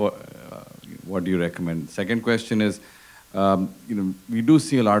what do you recommend? Second question is, you know, we do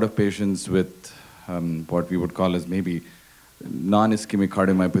see a lot of patients with what we would call as maybe non-ischemic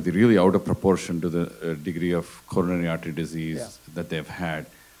cardiomyopathy, really out of proportion to the degree of coronary artery disease that they've had.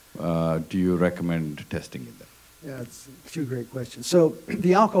 Do you recommend testing in them? Yeah, it's two great questions. So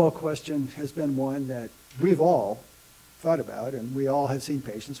the alcohol question has been one that we've all thought about, and we all have seen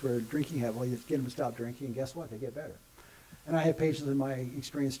patients where drinking heavily, you get them to stop drinking, and guess what? They get better. And I have patients in my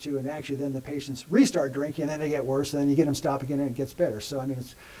experience too, and actually then the patients restart drinking, and then they get worse, and then you get them to stop again, and it gets better. So I mean,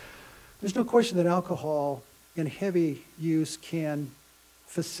 there's no question that alcohol in heavy use can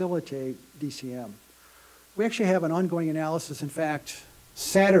facilitate DCM. We actually have an ongoing analysis. In fact,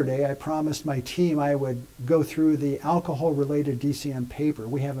 Saturday I promised my team I would go through the alcohol-related DCM paper.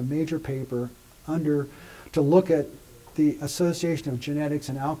 We have a major paper to look at the association of genetics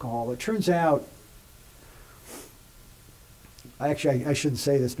and alcohol. It turns out, actually I shouldn't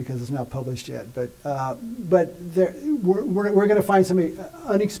say this because it's not published yet, but we're going to find some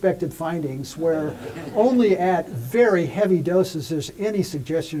unexpected findings where only at very heavy doses there's any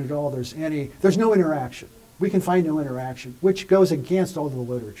suggestion at all, there's no interaction. We can find no interaction, which goes against all the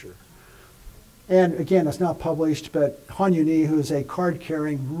literature. And again, it's not published, but Han Yu Ni, who is a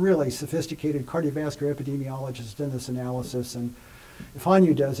card-carrying, really sophisticated cardiovascular epidemiologist, has done this analysis, and if Han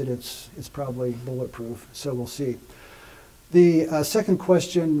Yu does it, it's probably bulletproof, so we'll see. The second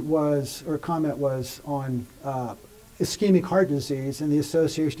question was, or comment was, on ischemic heart disease and the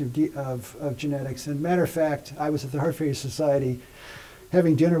association of genetics. And matter of fact, I was at the Heart Failure Society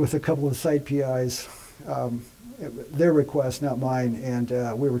having dinner with a couple of site PIs, their request, not mine, and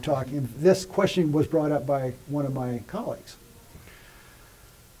we were talking. This question was brought up by one of my colleagues.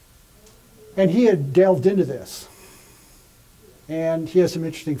 And he had delved into this. And he has some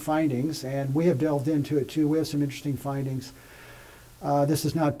interesting findings, and we have delved into it too. We have some interesting findings. This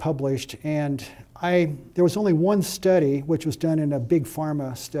is not published, and there was only one study, which was done in a big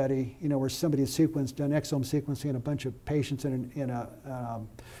pharma study, you know, where somebody had done exome sequencing in a bunch of patients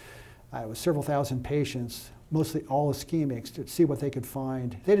it was several thousand patients, mostly all ischemics, to see what they could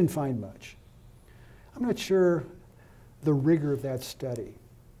find. They didn't find much. I'm not sure the rigor of that study,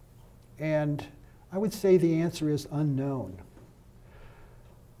 and I would say the answer is unknown.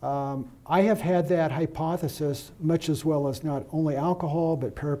 I have had that hypothesis much as well as not only alcohol,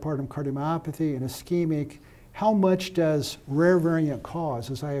 but peripartum cardiomyopathy and ischemic. How much does rare variant cause,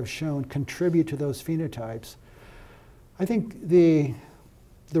 as I have shown, contribute to those phenotypes? I think the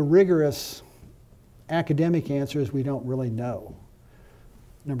rigorous academic answer is we don't really know,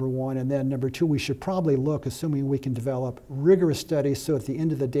 number one. And then number two, we should probably look, assuming we can develop rigorous studies, so at the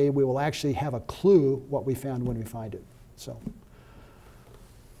end of the day, we will actually have a clue what we found when we find it. So.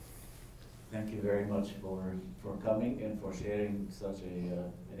 Thank you very much for coming and for sharing such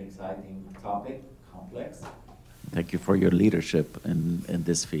an exciting topic, complex. Thank you for your leadership in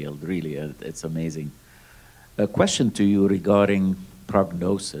this field. Really, it's amazing. A question to you regarding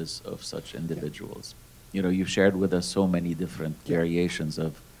prognosis of such individuals. You know, you've shared with us so many different variations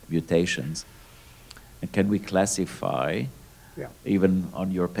of mutations. And can we classify, even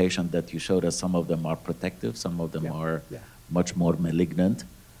on your patient that you showed us, some of them are protective, some of them are much more malignant?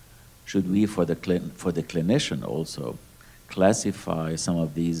 Should we, for the clinician also, classify some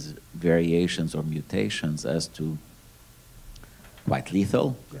of these variations or mutations as to quite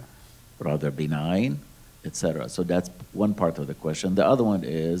lethal, rather benign, etc.? So that's one part of the question. The other one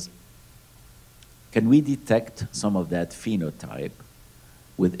is, can we detect some of that phenotype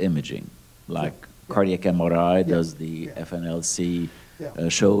with imaging? Like cardiac MRI, does the FNLC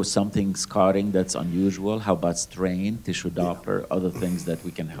show something scarring that's unusual? How about strain, tissue Doppler, other things that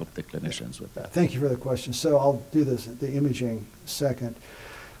we can help the clinicians with that? Thank you for the question. So I'll do this, the imaging second.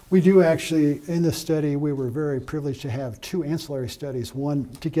 We do actually, in this study, we were very privileged to have 2 ancillary studies. One,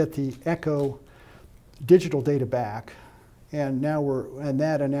 to get the echo digital data back, and now and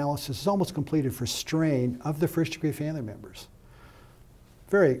that analysis is almost completed for strain of the first degree family members.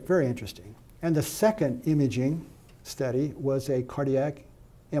 Very, very interesting. And the second imaging study was a cardiac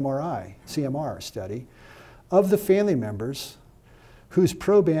MRI, CMR study, of the family members whose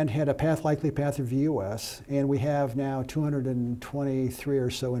proband had a likely path of VUS, and we have now 223 or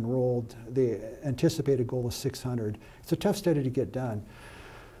so enrolled. The anticipated goal is 600. It's a tough study to get done.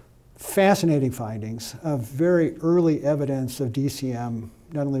 Fascinating findings of very early evidence of DCM,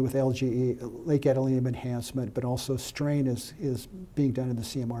 not only with LGE, late gadolinium enhancement, but also strain is being done in the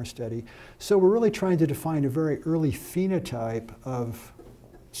CMR study. So we're really trying to define a very early phenotype of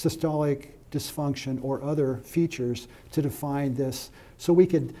systolic dysfunction or other features to define this, so we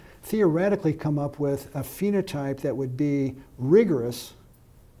could theoretically come up with a phenotype that would be rigorous,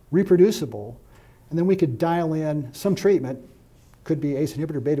 reproducible, and then we could dial in some treatment. Could be ACE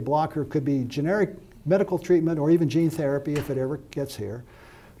inhibitor, beta blocker, could be generic medical treatment, or even gene therapy if it ever gets here,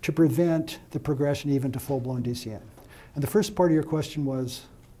 to prevent the progression even to full-blown DCM. And the first part of your question was?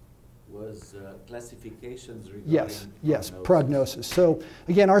 Classifications regarding yes, prognosis. So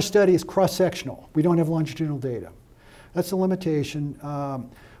again, our study is cross-sectional. We don't have longitudinal data. That's a limitation.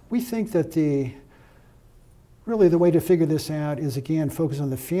 We think that really the way to figure this out is, again, focus on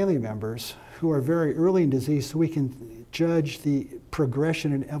the family members who are very early in disease, so we can judge the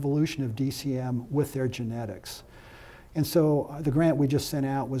progression and evolution of DCM with their genetics. And so the grant we just sent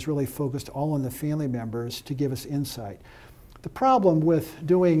out was really focused all on the family members to give us insight. The problem with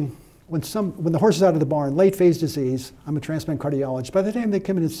doing, when the horse is out of the barn, late phase disease, I'm a transplant cardiologist, by the time they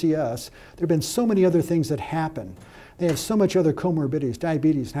come in and see us, there have been so many other things that happen. They have so much other comorbidities,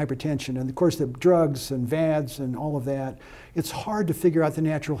 diabetes and hypertension, and of course the drugs and VADs and all of that. It's hard to figure out the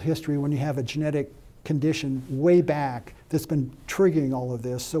natural history when you have a genetic condition way back that's been triggering all of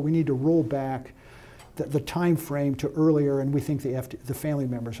this. So we need to roll back the time frame to earlier, and we think the family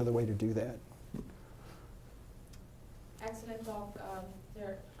members are the way to do that. Excellent talk. I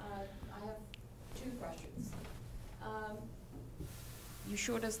have 2 questions. You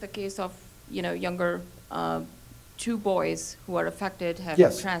showed us the case of younger 2 boys who are affected, have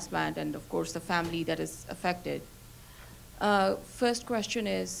a transplant, and of course the family that is affected. First question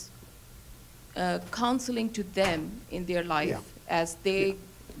is counseling to them in their life as they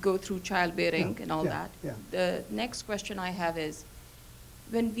go through childbearing and all that. The next question I have is,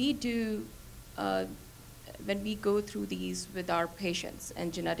 when we go through these with our patients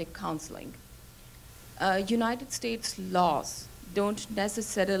and genetic counseling, United States laws don't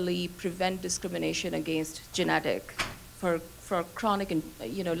necessarily prevent discrimination against genetic for chronic and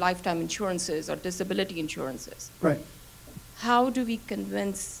lifetime insurances or disability insurances. Right. How do we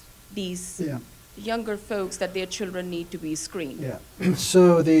convince these younger folks that their children need to be screened?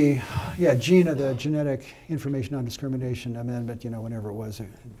 So the GINA, the Genetic Information on Discrimination Amendment, whenever it was,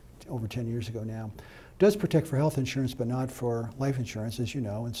 over 10 years ago now, does protect for health insurance, but not for life insurance, as you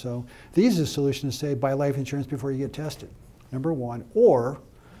know. And so the easiest solution is say buy life insurance before you get tested, number one, or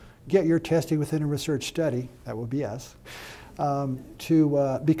get your testing within a research study, that would be us,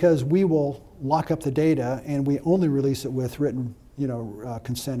 because we will lock up the data and we only release it with written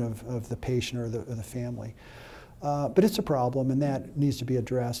consent of the patient or the family. But it's a problem, and that needs to be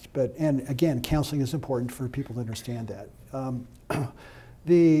addressed. And again, counseling is important for people to understand that.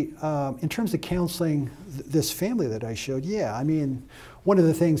 In terms of counseling this family that I showed, I mean, one of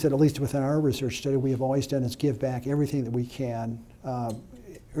the things that, at least within our research study, we have always done is give back everything that we can.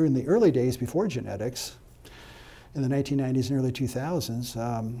 In the early days before genetics, in the 1990s and early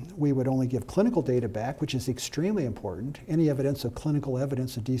 2000s, we would only give clinical data back, which is extremely important. Any evidence of clinical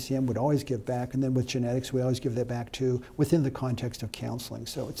evidence of DCM would always give back, and then with genetics, we always give that back too, within the context of counseling.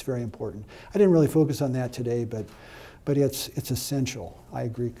 So it's very important. I didn't really focus on that today, but it's essential. I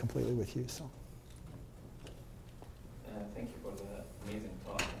agree completely with you. So. Thank you for the amazing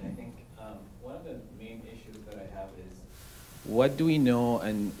talk. And I think one of the main issues that I have is, what do we know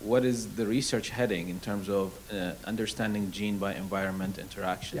and what is the research heading in terms of understanding gene by environment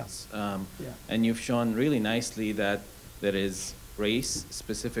interactions? And you've shown really nicely that there is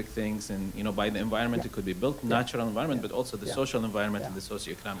race-specific things, and by the environment it could be built, natural environment, but also the social environment and the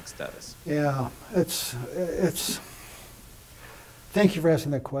socioeconomic status. Thank you for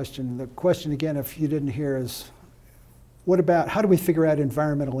asking that question. The question, again, if you didn't hear, is what about, how do we figure out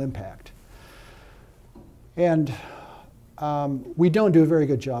environmental impact? And we don't do a very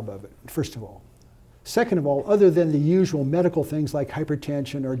good job of it, first of all. Second of all, other than the usual medical things like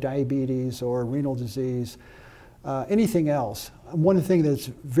hypertension or diabetes or renal disease, anything else, one thing that's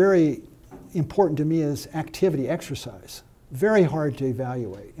very important to me is activity, exercise. Very hard to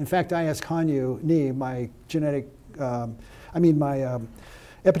evaluate. In fact, I asked Hanyu Ni, my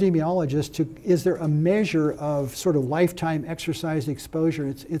epidemiologist, is there a measure of sort of lifetime exercise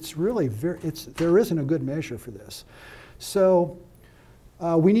exposure? It's really there isn't a good measure for this. So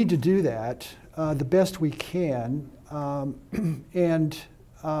we need to do that the best we can. And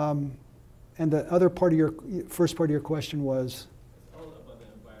the other part of your first part of your question was? All about the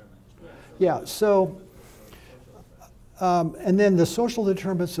environment. Yeah. So and then the social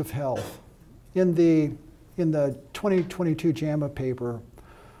determinants of health in the 2022 JAMA paper,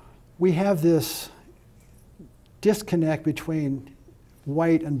 we have this disconnect between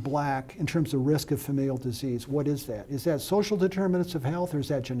white and black in terms of risk of familial disease. What is that? Is that social determinants of health or is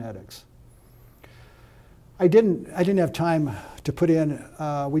that genetics? I didn't have time to put in,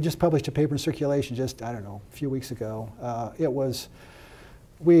 we just published a paper in Circulation just, I don't know, a few weeks ago.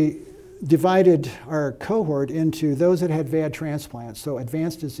 We divided our cohort into those that had VAD transplants, so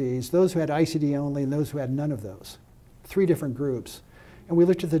advanced disease, those who had ICD only, and those who had none of those. 3 different groups. And we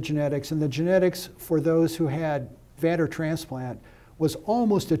looked at the genetics, and the genetics for those who had VAD or transplant was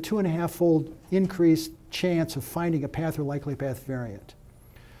almost a 2.5-fold increased chance of finding a path or likely path variant.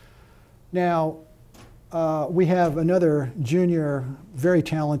 Now, we have another junior, very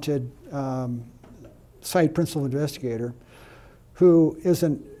talented site principal investigator who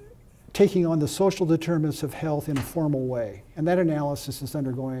isn't taking on the social determinants of health in a formal way. And that analysis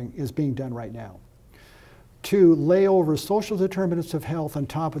is being done right now. To lay over social determinants of health on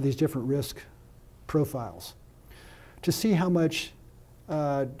top of these different risk profiles, to see how much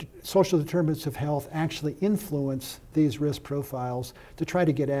social determinants of health actually influence these risk profiles, to try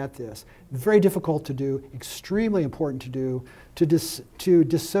to get at this. Very difficult to do, extremely important to do, to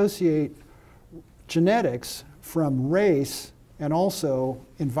dissociate genetics from race and also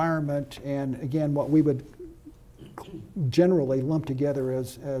environment and, again, what we would generally lump together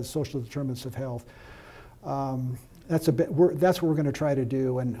as social determinants of health. That's what we're going to try to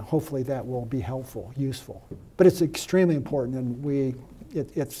do, and hopefully that will be helpful, useful. But it's extremely important, and we're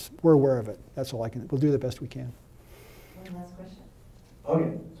aware of it. That's all we'll do the best we can. One last question.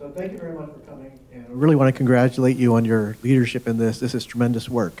 Okay, so thank you very much for coming. And I really want to congratulate you on your leadership in this. This is tremendous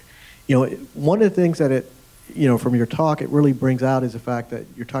work. You know, one of the things that from your talk, it really brings out is the fact that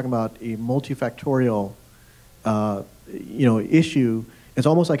you're talking about a multifactorial, issue. It's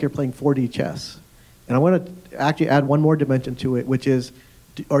almost like you're playing 4D chess. And I want to actually add one more dimension to it, which is,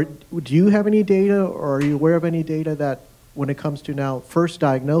 do you have any data, or are you aware of any data that when it comes to now first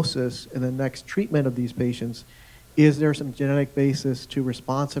diagnosis and the next treatment of these patients, is there some genetic basis to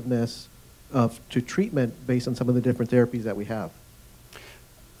responsiveness to treatment based on some of the different therapies that we have?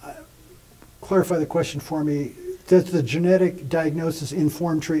 Clarify the question for me. Does the genetic diagnosis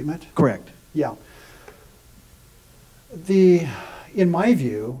inform treatment? Correct. Yeah. In my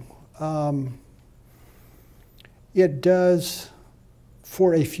view, it does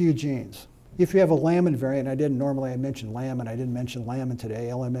for a few genes. If you have a lamin variant, I mentioned lamin, I didn't mention lamin today,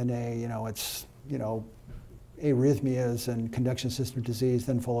 LMNA, it's, arrhythmias and conduction system disease,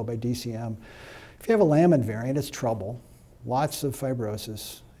 then followed by DCM. If you have a lamin variant, it's trouble, lots of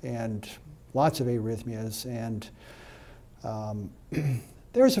fibrosis and lots of arrhythmias, and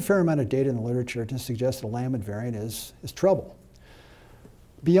there's a fair amount of data in the literature to suggest that a lamin variant is trouble.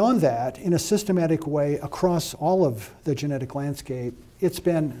 Beyond that, in a systematic way across all of the genetic landscape, it's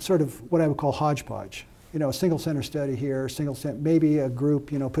been sort of what I would call hodgepodge. A single center study here, maybe a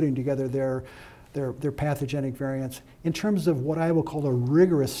group, putting together their pathogenic variants. In terms of what I will call a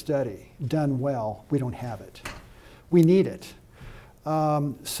rigorous study done well, we don't have it. We need it.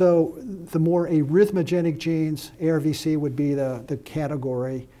 So the more arrhythmogenic genes, ARVC would be the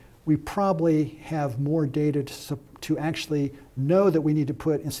category. We probably have more data to actually know that we need to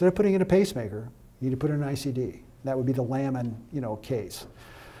put, instead of putting in a pacemaker, you need to put in an ICD. That would be the lamin, case.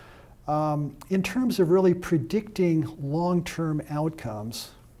 In terms of really predicting long-term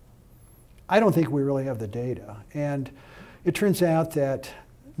outcomes, I don't think we really have the data. And it turns out that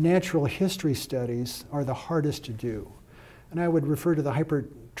natural history studies are the hardest to do. And I would refer to the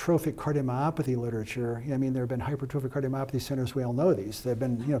hypertrophic cardiomyopathy literature. I mean, there have been hypertrophic cardiomyopathy centers, we all know these. They've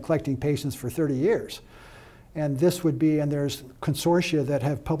been collecting patients for 30 years. And this would be, and there's consortia that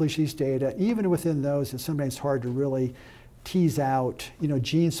have published these data. Even within those, it's sometimes hard to really tease out,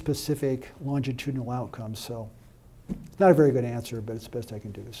 gene-specific longitudinal outcomes. So it's not a very good answer, but it's the best I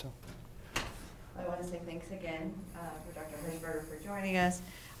can do. So I want to say thanks again for Dr. Hershberger for joining us,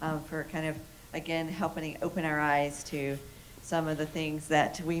 for kind of, again, helping open our eyes to some of the things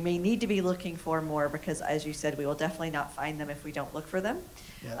that we may need to be looking for more, because as you said, we will definitely not find them if we don't look for them.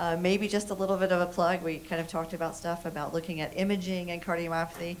 Yeah. Maybe just a little bit of a plug. We kind of talked about stuff about looking at imaging and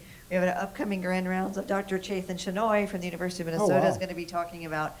cardiomyopathy. We have an upcoming grand rounds of Dr. Chethan Shenoy from the University of Minnesota is going to be talking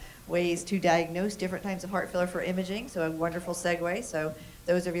about ways to diagnose different types of heart failure for imaging. So a wonderful segue. So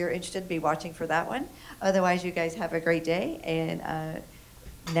those of you who are interested, be watching for that one. Otherwise, you guys have a great day and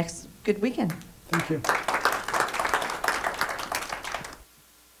next good weekend. Thank you.